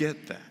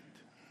forget that,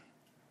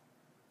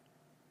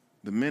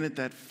 the minute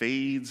that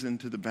fades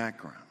into the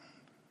background,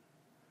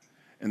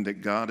 and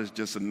that God is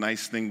just a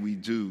nice thing we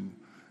do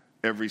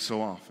every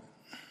so often,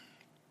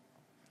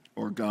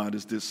 or God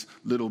is this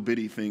little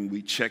bitty thing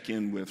we check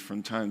in with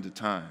from time to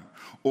time,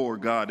 or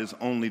God is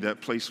only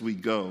that place we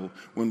go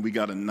when we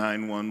got a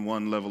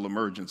 911 level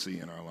emergency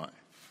in our life.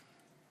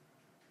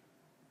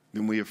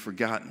 then we have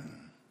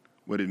forgotten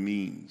what it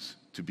means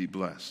to be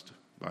blessed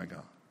by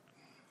God.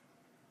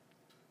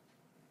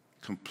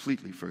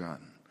 Completely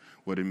forgotten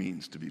what it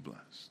means to be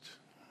blessed.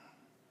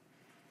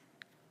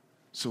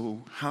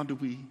 So how do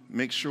we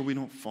make sure we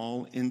don't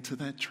fall into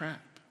that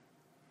trap?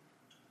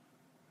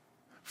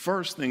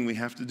 First thing we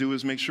have to do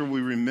is make sure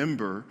we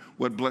remember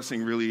what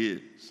blessing really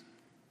is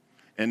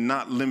and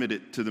not limit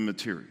it to the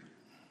material.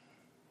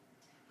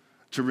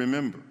 To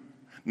remember,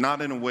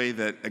 not in a way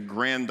that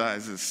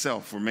aggrandizes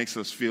self or makes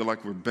us feel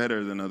like we're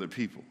better than other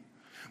people,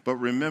 but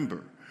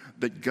remember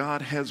that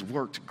God has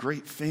worked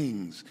great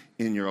things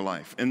in your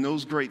life. And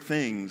those great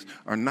things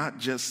are not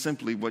just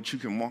simply what you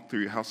can walk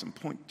through your house and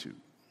point to.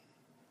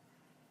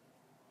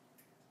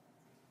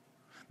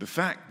 The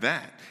fact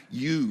that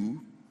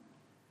you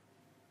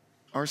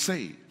are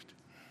saved.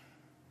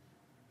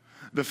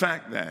 The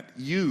fact that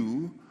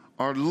you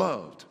are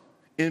loved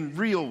in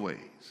real ways,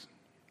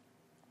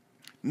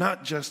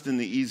 not just in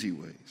the easy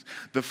ways.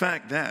 The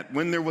fact that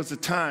when there was a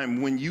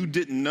time when you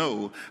didn't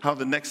know how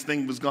the next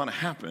thing was going to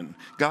happen,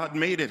 God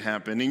made it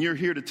happen, and you're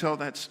here to tell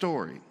that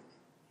story.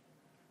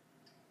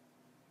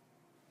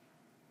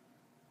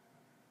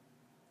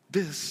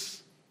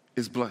 This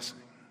is blessing.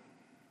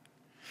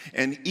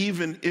 And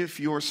even if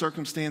your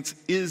circumstance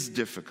is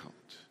difficult,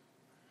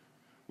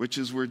 which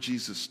is where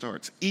Jesus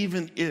starts,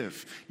 even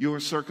if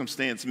your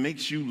circumstance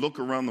makes you look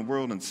around the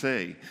world and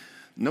say,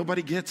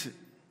 nobody gets it.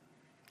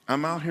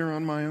 I'm out here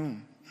on my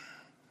own.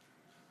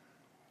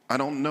 I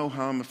don't know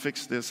how I'm going to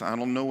fix this. I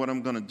don't know what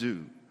I'm going to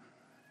do.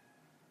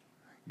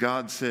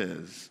 God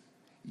says,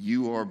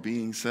 you are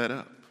being set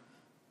up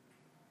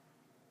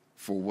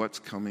for what's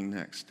coming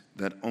next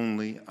that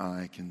only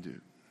I can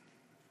do.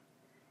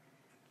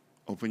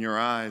 Open your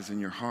eyes and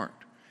your heart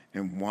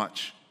and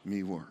watch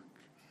me work.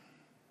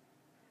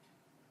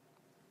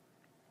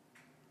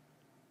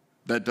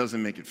 That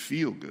doesn't make it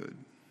feel good,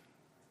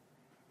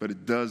 but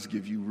it does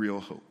give you real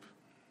hope.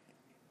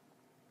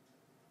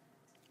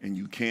 And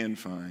you can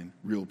find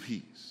real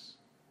peace.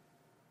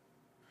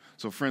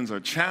 So friends, our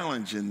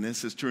challenge in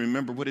this is to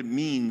remember what it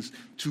means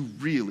to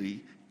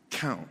really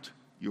count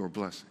your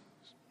blessings.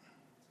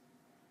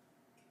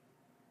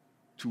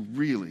 To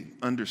really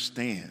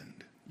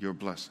understand your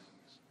blessings.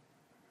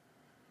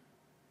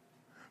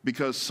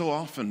 Because so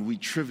often we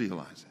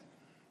trivialize it.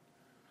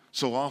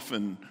 So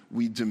often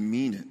we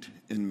demean it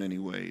in many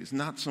ways,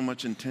 not so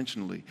much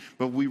intentionally,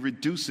 but we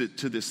reduce it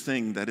to this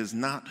thing that is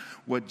not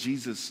what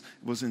Jesus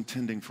was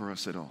intending for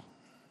us at all.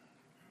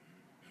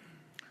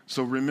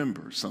 So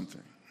remember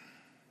something.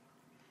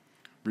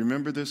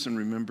 Remember this and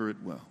remember it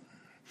well.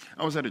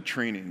 I was at a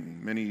training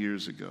many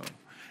years ago,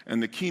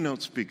 and the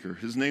keynote speaker,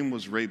 his name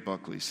was Ray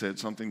Buckley, said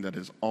something that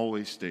has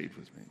always stayed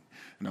with me,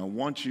 and I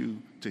want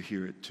you to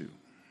hear it too.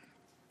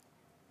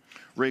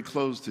 Ray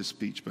closed his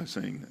speech by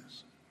saying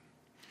this: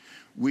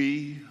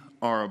 we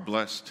are a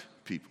blessed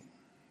people,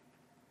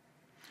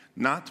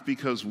 not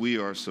because we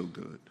are so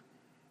good,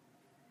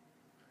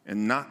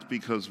 and not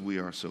because we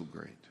are so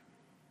great,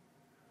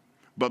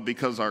 but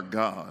because our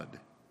God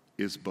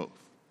is both.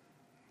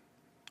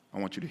 I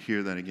want you to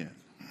hear that again.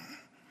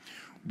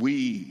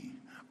 We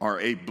are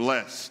a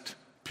blessed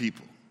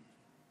people,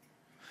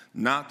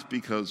 not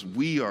because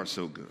we are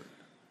so good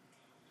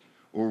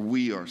or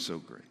we are so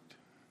great,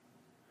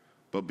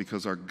 but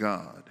because our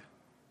God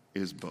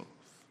is both.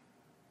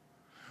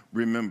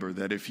 Remember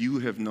that if you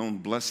have known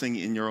blessing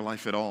in your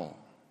life at all,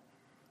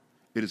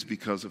 it is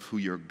because of who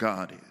your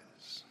God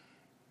is.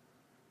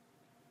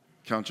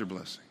 Count your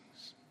blessings.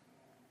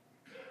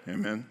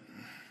 Amen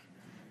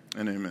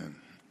and amen.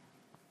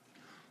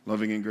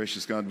 Loving and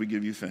gracious God, we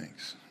give you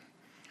thanks.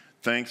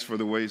 Thanks for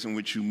the ways in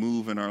which you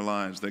move in our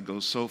lives that go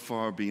so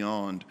far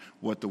beyond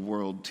what the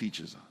world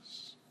teaches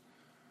us.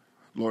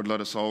 Lord,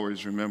 let us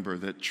always remember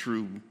that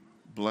true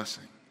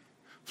blessing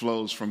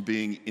flows from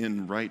being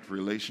in right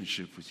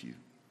relationship with you.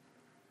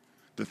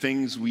 The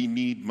things we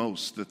need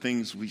most, the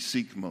things we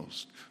seek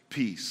most,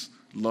 peace,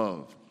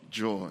 love,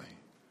 joy,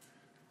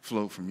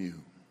 flow from you.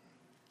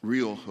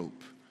 Real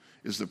hope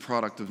is the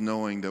product of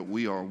knowing that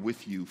we are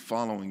with you,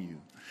 following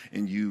you,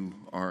 and you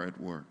are at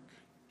work.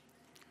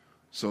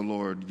 So,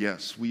 Lord,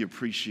 yes, we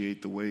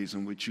appreciate the ways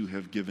in which you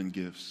have given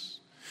gifts.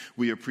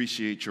 We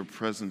appreciate your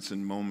presence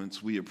in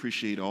moments. We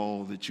appreciate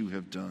all that you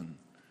have done.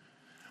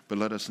 But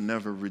let us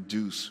never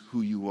reduce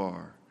who you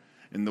are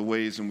and the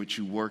ways in which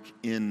you work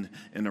in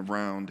and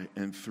around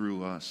and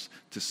through us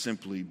to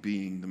simply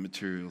being the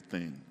material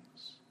things.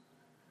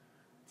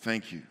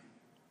 Thank you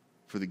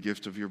for the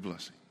gift of your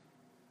blessing.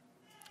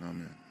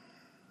 Amen.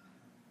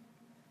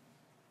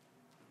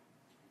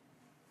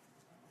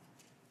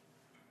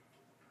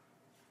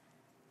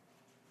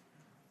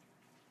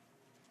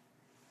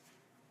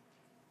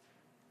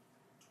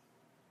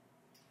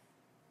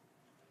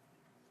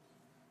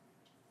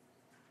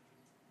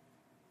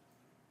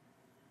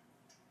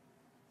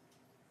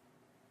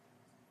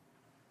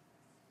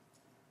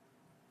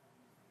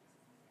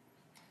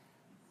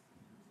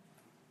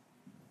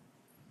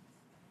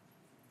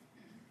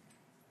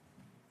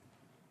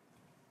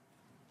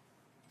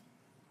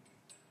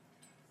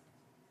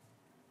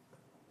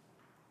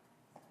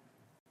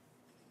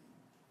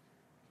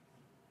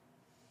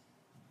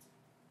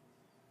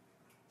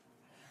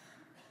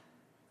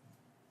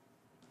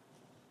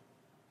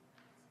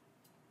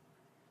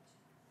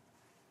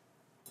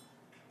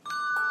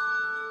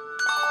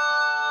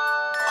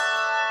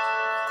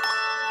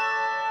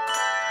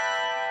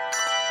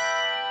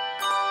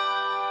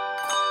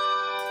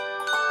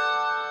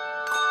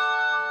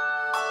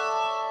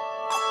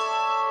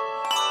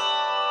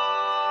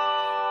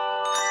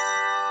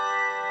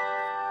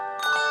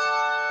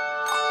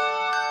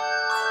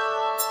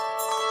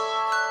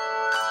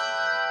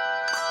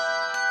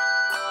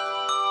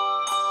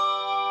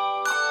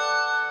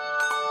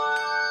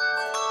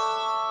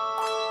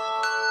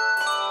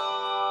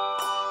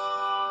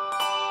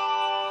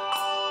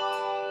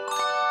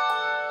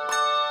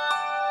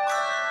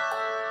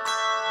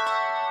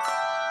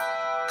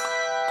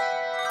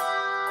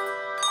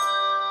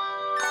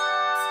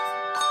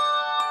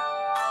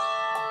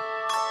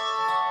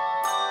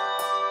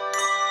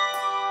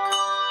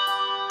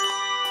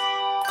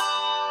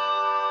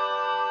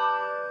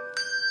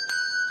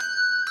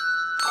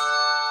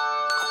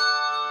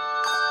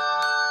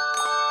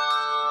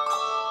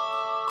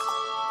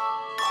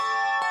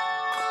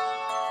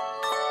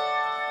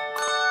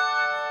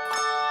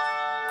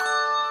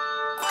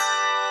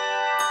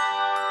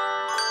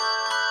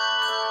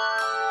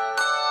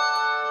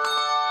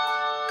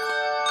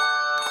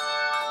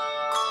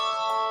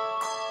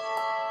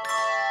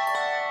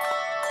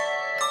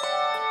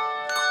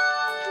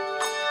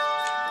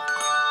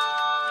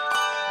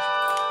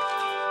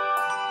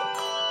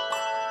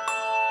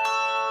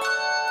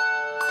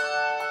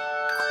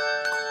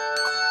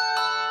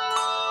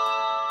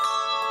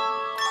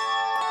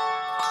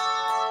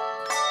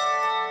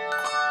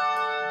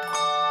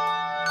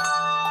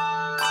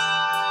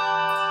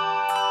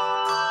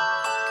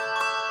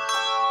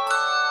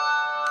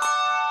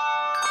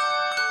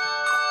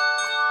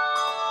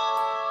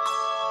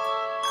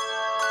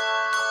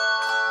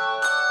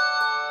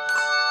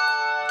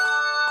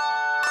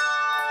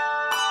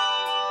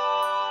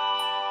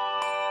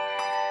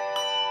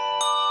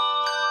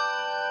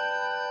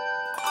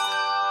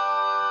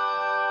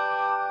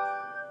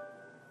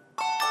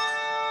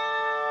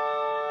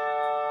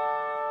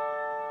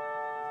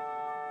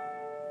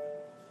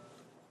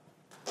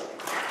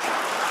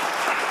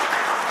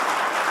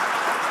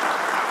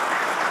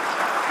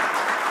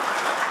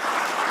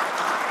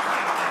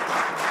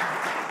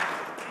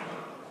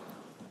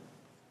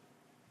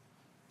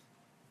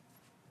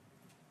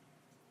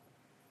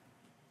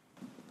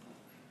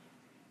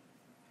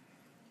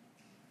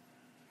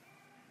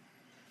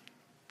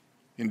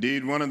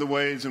 Indeed, one of the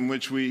ways in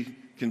which we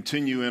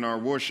continue in our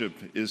worship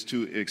is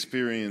to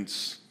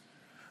experience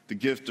the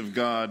gift of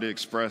God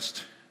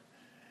expressed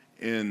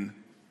in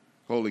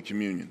Holy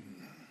Communion.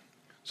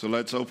 So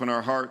let's open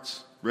our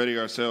hearts, ready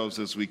ourselves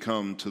as we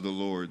come to the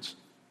Lord's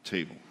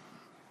table.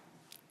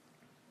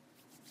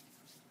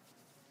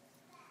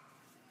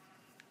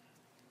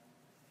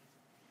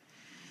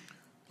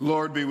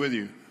 Lord be with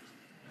you.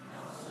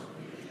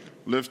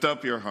 Lift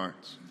up your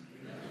hearts.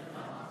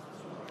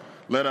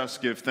 Let us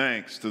give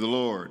thanks to the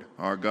Lord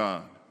our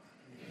God.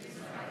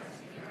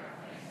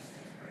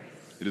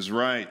 It is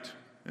right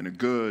and a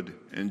good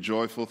and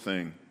joyful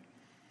thing,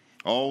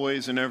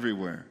 always and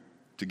everywhere,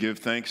 to give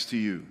thanks to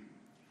you,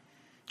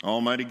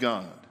 Almighty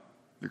God,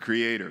 the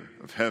creator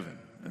of heaven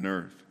and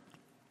earth.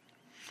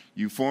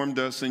 You formed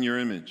us in your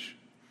image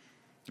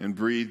and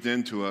breathed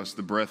into us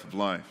the breath of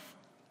life.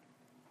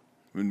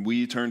 When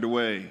we turned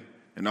away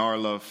and our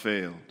love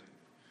failed,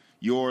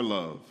 your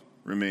love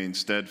remained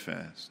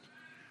steadfast.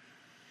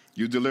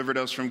 You delivered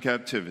us from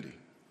captivity,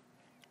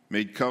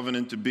 made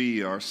covenant to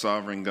be our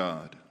sovereign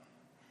God,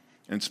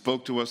 and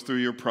spoke to us through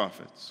your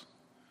prophets,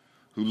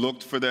 who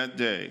looked for that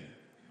day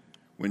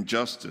when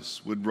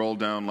justice would roll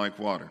down like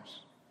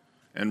waters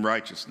and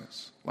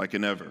righteousness like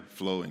an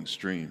ever-flowing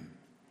stream,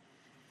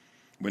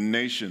 when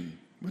nation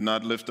would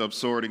not lift up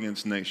sword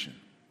against nation,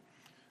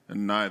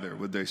 and neither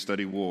would they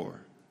study war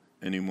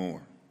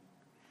anymore.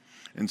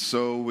 And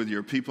so, with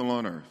your people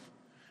on earth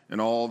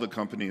and all the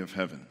company of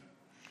heaven,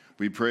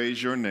 we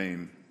praise your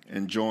name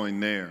and join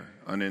their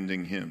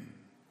unending hymn.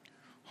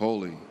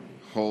 Holy,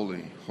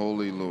 holy,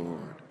 holy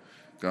Lord,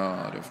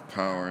 God of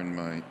power and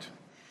might.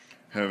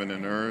 Heaven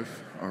and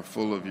earth are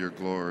full of your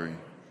glory.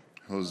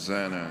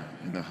 Hosanna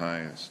in the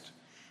highest.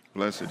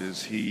 Blessed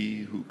is he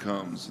who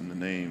comes in the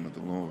name of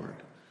the Lord.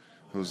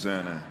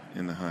 Hosanna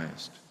in the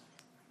highest.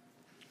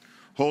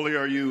 Holy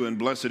are you, and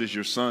blessed is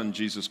your Son,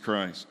 Jesus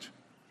Christ.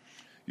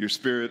 Your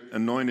Spirit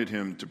anointed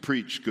him to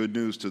preach good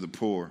news to the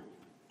poor,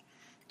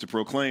 to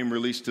proclaim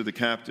release to the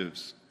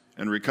captives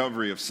and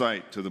recovery of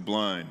sight to the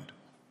blind,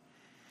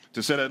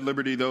 to set at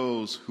liberty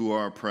those who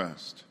are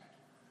oppressed,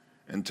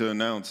 and to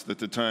announce that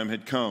the time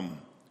had come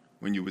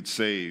when you would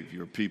save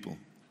your people.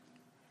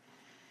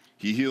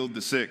 He healed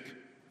the sick,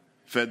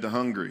 fed the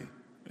hungry,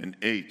 and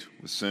ate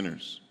with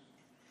sinners.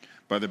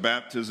 By the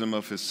baptism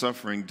of his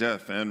suffering,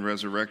 death, and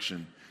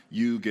resurrection,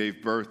 you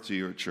gave birth to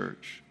your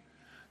church,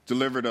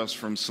 delivered us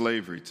from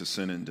slavery to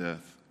sin and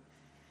death,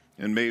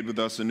 and made with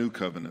us a new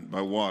covenant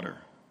by water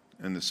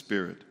and the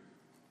Spirit.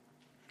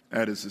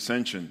 At his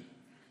ascension,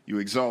 you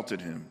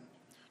exalted him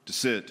to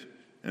sit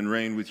and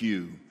reign with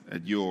you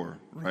at your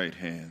right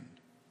hand.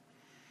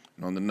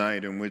 And on the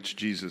night in which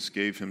Jesus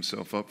gave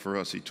himself up for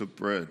us, he took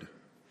bread,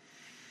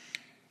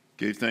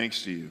 gave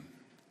thanks to you.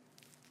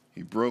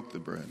 He broke the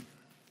bread,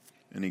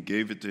 and he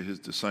gave it to his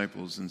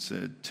disciples and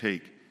said,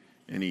 "Take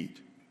and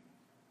eat.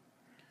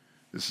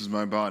 This is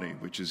my body,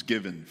 which is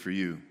given for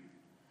you.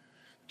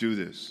 Do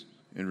this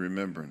in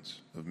remembrance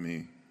of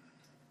me."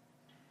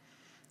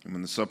 And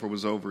when the supper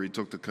was over, he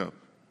took the cup.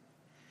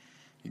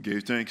 He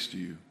gave thanks to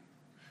you.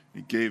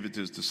 He gave it to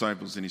his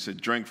disciples, and he said,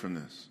 "Drink from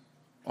this,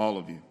 all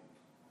of you.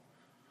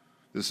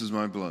 This is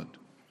my blood,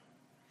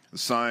 the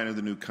sign of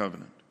the new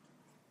covenant,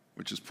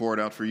 which is poured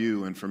out for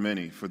you and for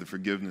many for the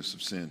forgiveness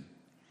of sin.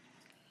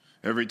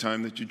 Every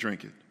time that you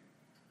drink it,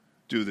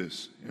 do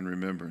this in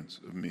remembrance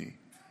of me."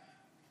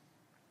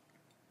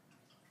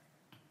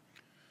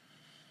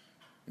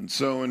 And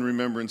so, in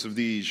remembrance of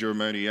these, your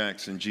mighty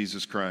acts in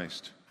Jesus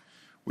Christ,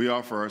 we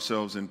offer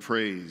ourselves in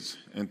praise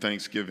and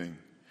thanksgiving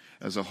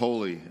as a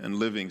holy and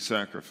living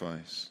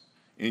sacrifice,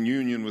 in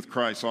union with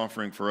Christ's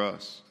offering for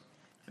us,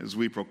 as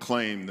we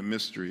proclaim the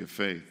mystery of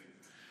faith.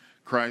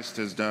 Christ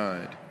has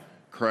died.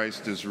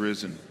 Christ is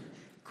risen.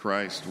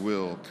 Christ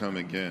will come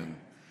again.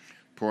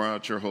 Pour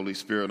out your Holy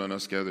Spirit on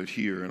us gathered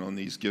here and on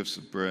these gifts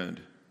of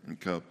bread and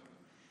cup.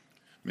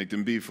 Make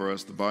them be for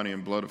us the body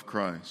and blood of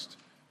Christ,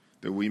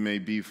 that we may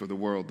be for the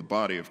world the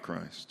body of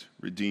Christ,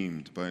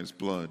 redeemed by his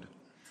blood.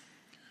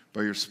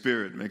 By your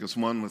Spirit, make us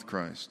one with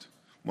Christ,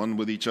 one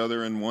with each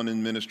other, and one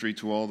in ministry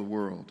to all the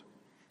world,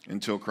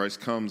 until Christ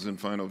comes in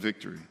final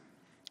victory,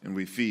 and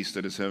we feast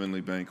at his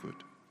heavenly banquet.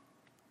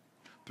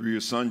 Through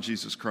your Son,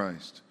 Jesus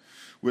Christ,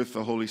 with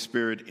the Holy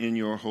Spirit in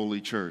your holy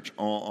church,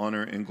 all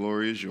honor and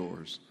glory is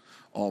yours,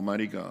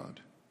 Almighty God,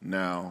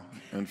 now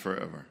and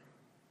forever.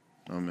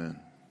 Amen.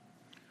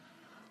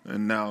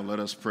 And now let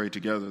us pray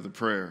together the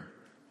prayer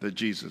that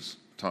Jesus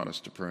taught us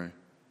to pray.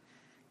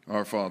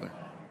 Our Father,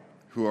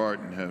 who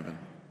art in heaven,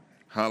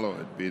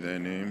 hallowed be thy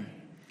name.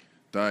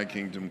 Thy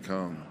kingdom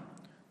come,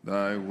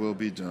 thy will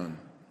be done,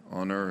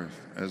 on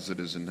earth as it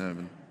is in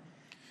heaven.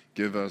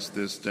 Give us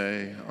this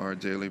day our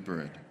daily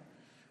bread,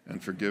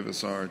 and forgive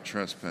us our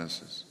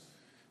trespasses,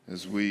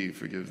 as we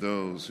forgive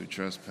those who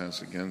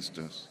trespass against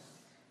us.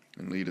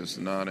 And lead us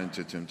not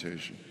into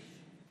temptation,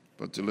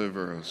 but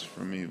deliver us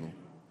from evil.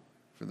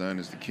 For thine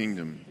is the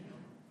kingdom,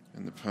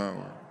 and the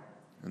power,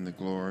 and the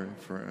glory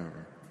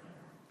forever.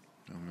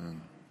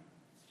 Amen.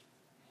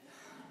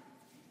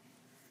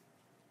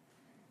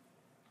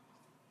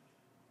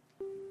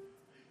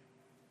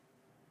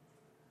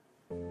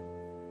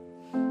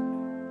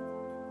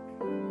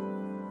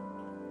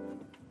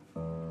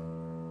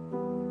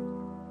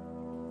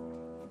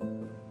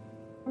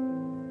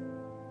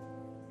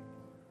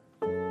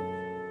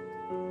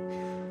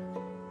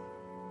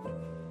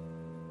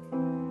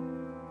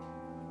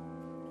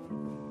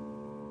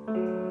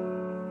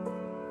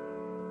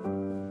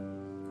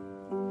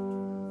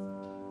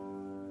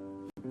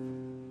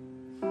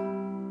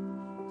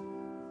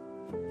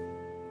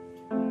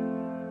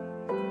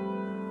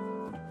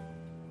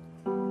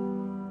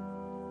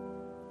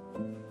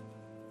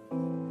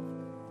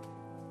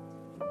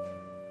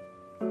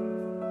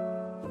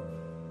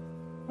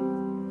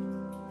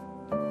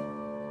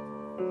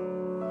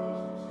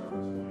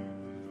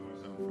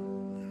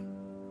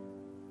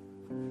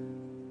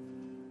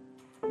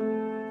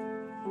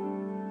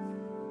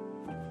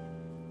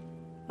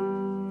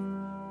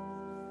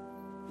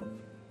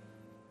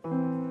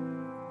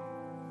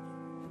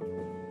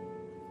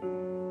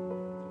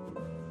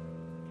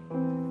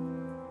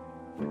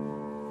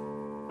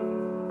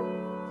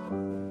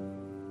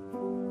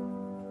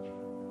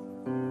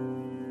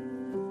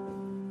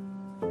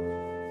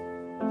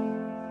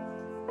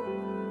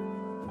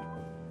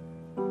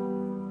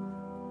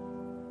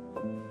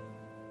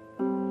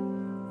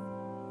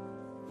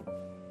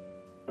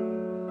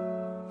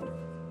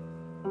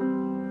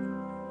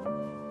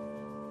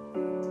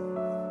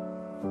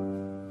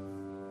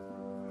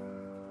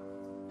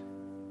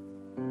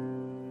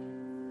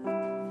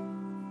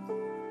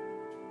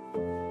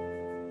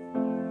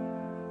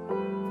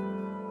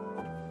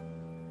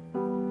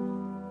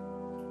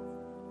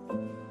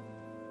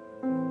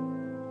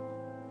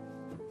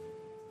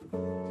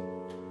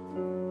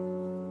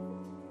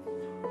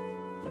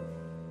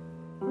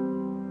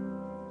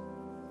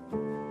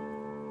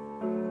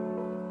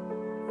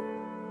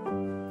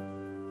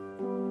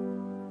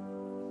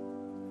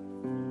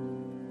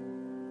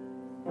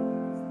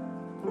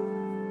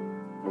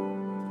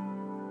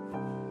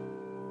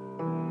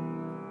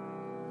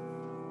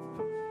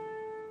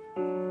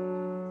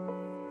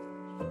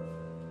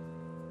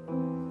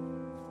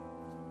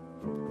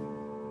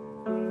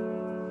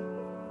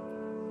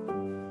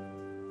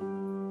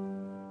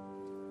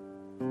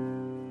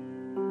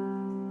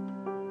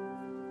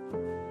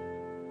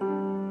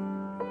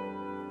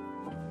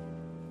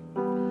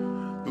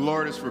 The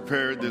Lord has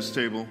prepared this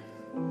table,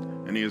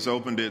 and he has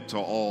opened it to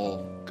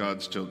all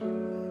God's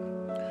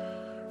children.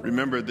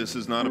 Remember, this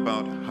is not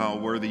about how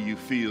worthy you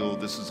feel.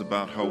 This is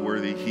about how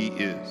worthy he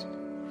is.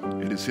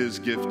 It is his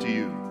gift to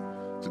you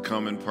to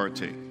come and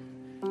partake,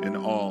 and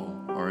all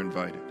are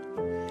invited.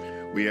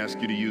 We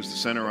ask you to use the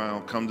center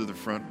aisle, come to the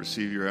front,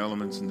 receive your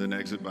elements, and then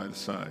exit by the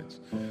sides.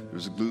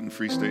 There's a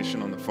gluten-free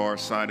station on the far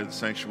side of the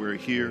sanctuary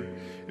here.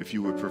 If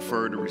you would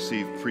prefer to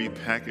receive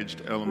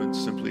pre-packaged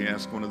elements, simply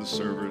ask one of the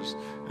servers,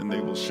 and they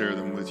will share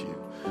them with you.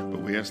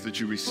 But we ask that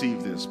you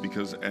receive this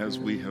because, as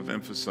we have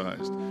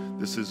emphasized,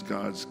 this is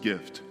God's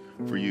gift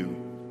for you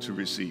to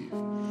receive.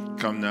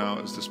 Come now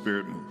as the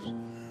Spirit moves.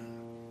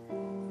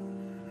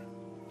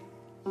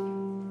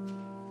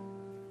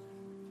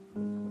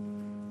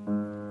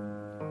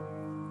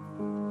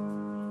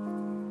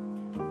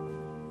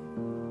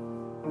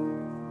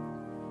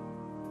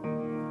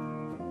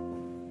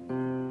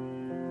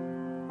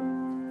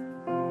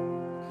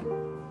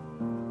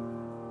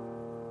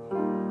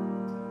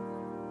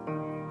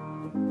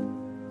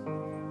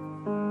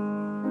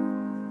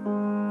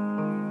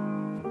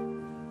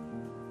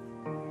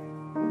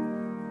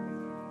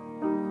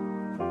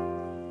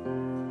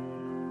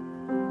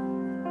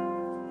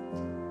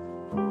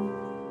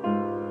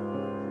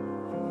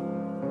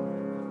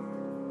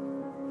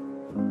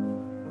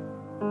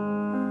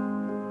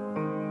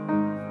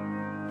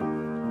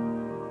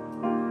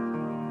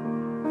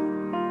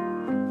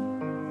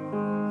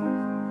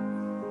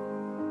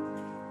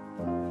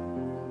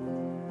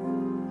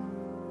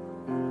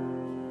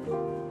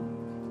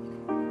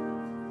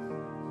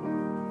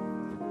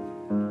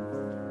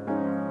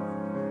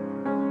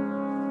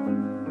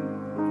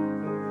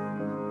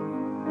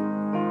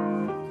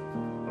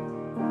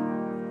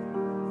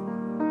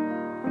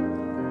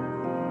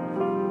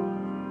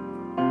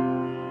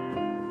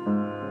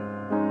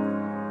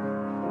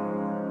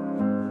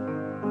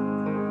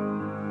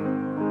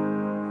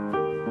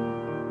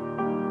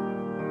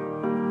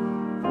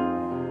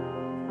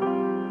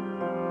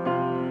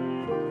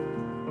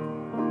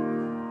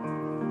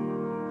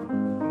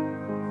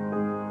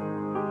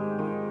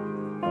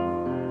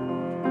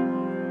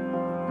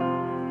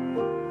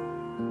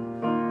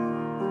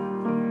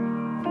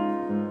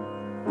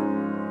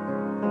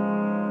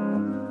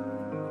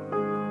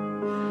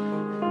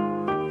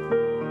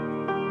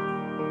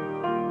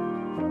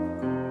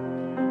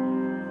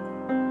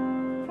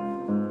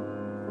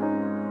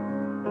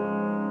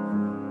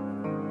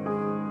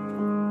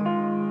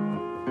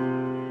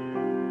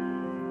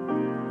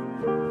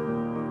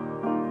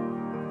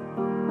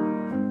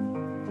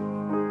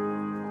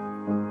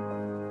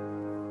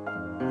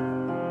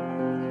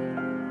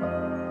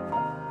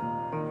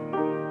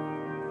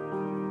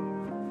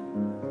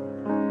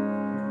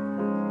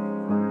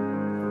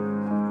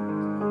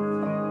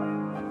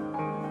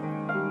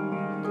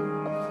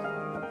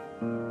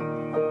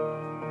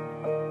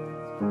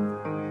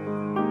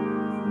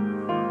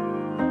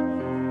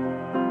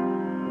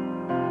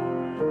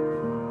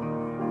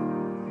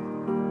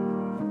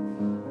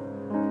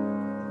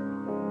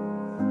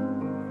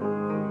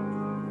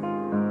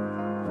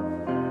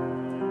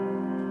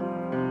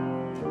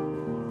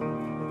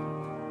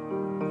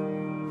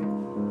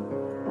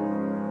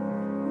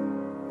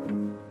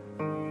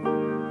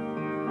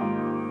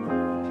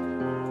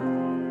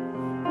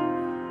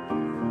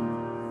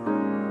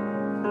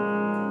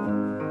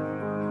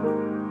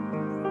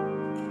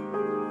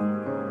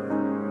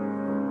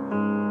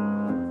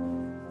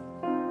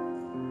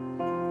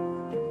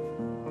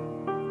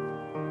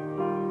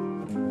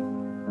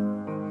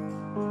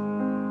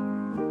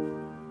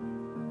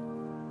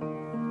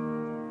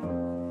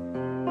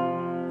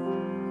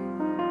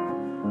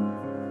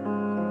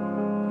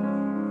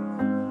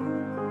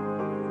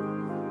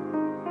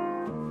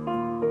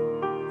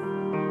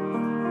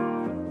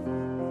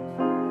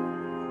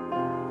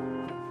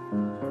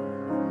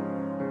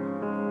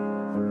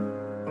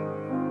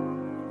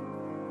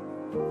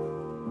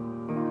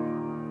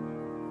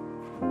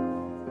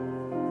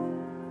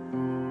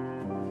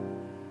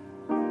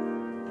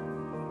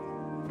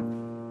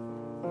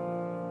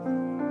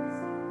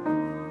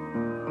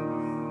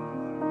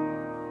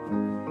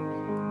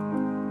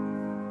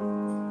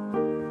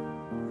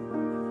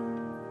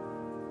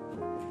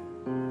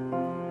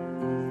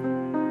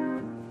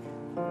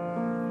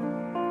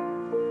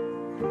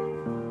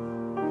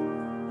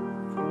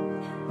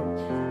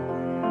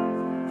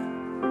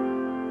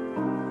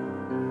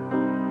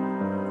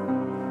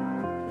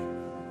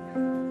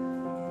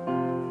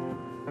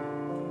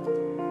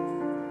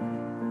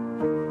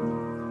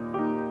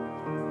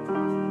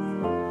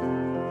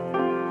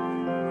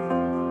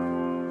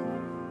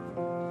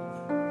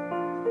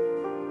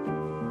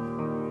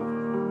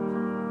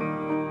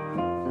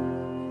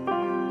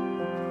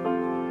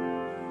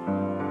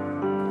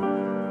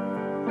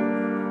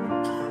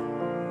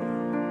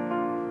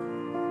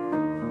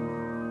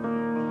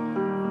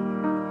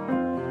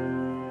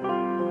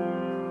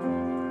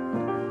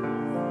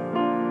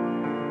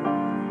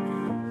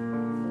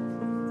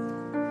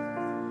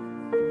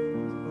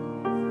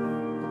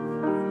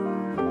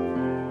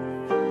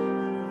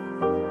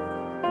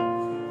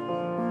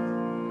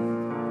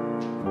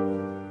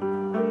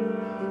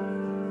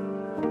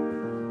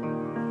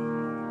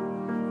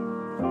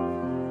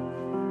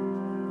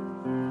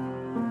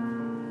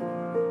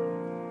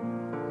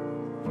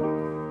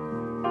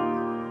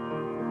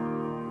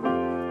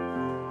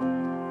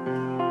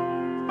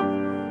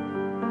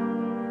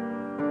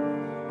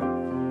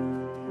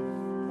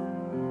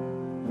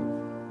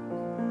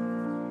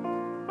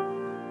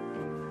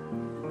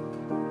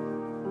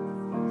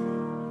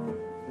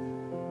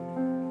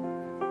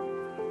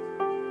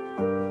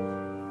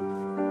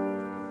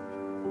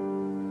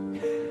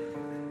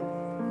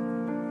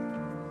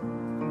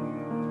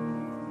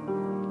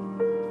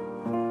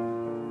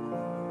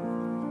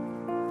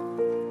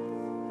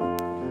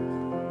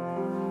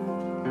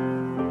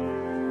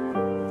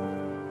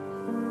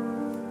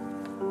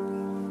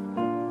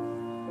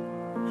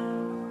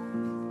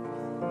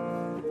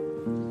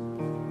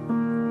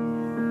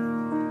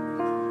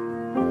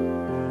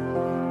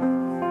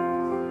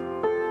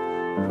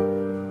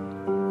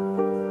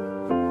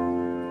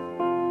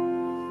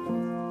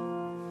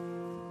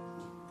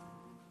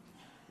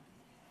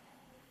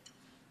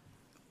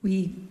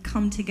 we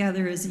come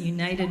together as a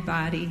united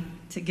body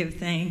to give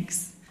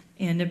thanks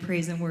and to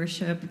praise and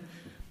worship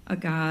a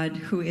God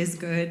who is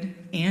good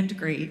and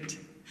great.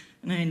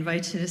 And I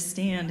invite you to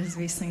stand as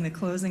we sing the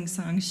closing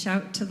song,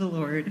 Shout to the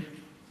Lord.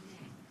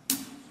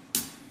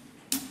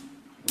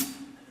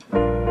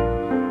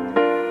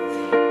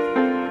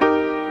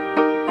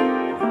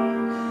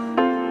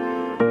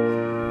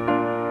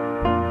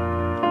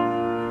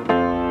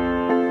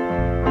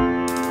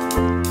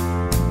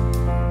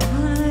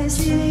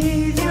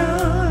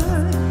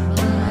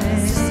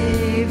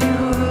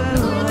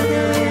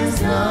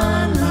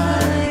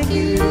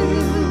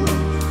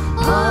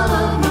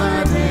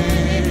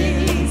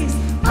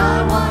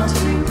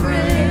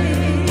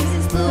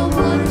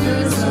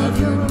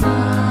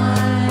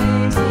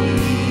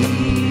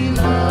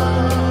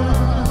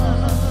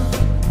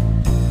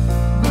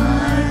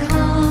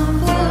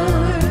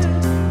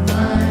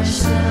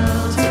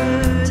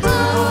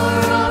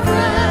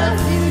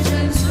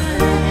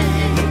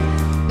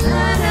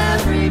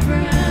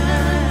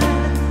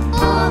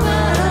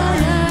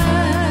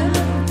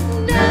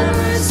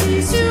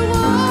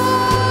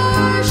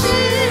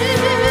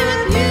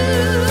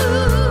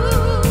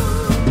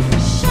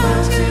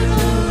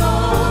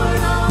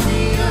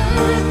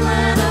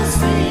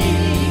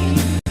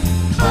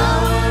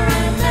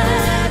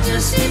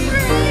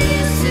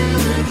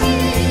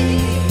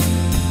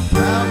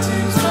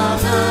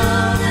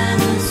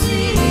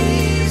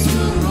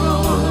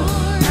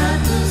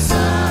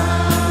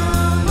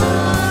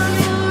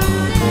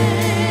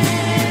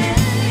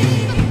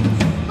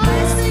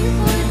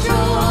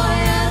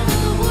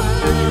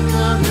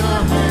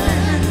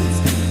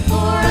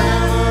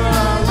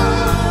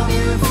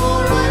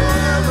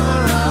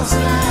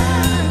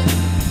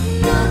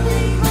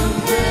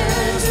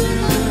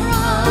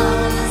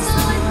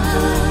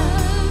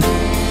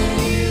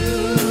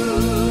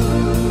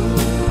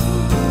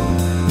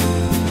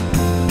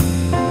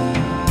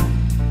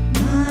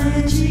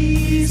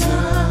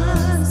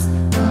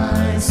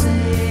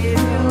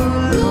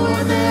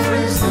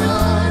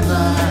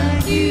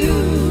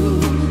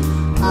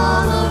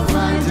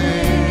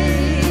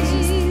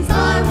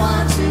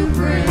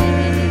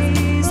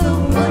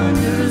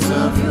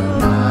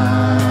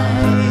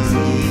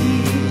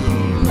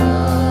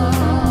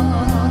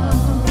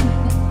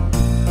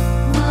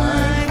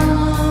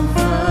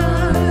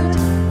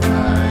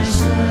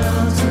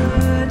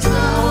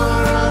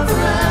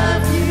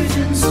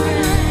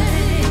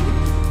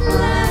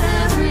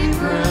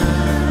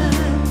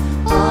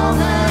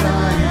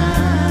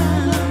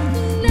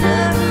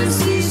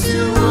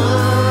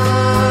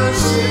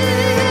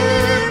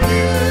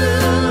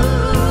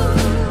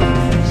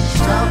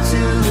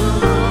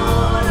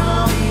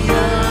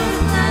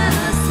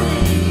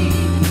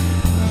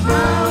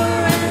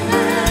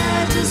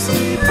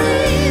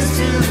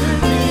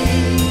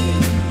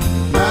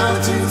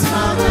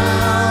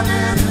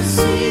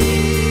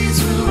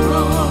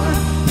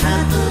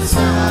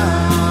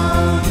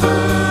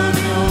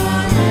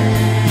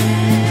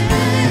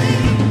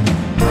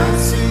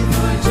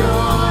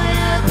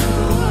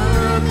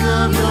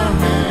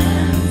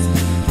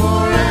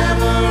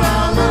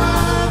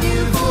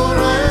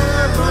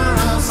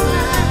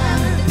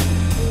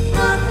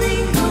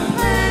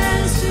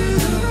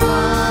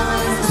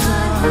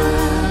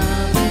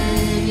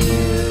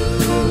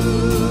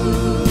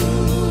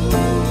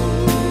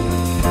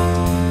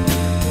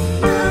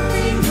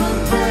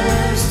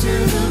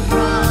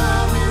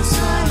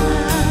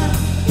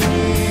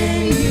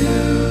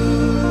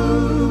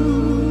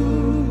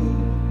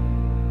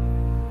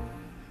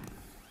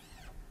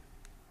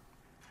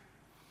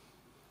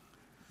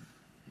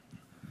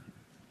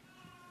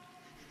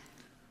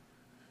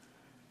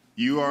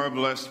 You are a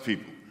blessed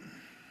people.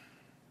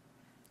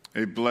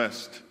 A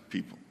blessed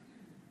people.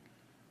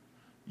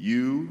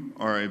 You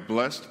are a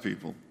blessed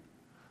people,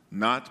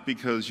 not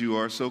because you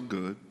are so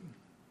good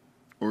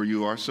or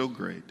you are so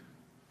great,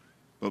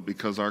 but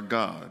because our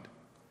God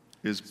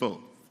is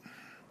both.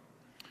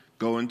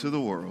 Go into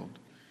the world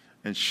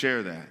and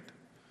share that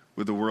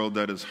with a world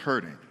that is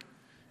hurting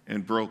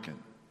and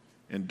broken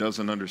and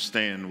doesn't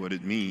understand what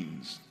it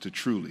means to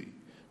truly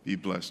be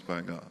blessed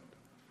by God.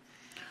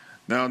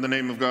 Now, in the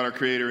name of God, our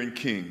Creator and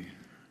King,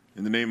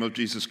 in the name of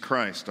Jesus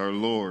Christ, our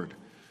Lord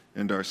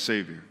and our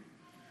Savior,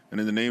 and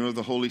in the name of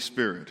the Holy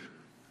Spirit,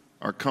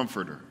 our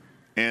Comforter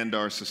and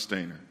our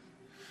Sustainer,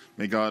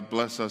 may God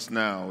bless us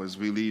now as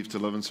we leave to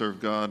love and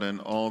serve God and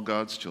all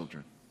God's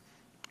children.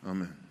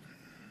 Amen.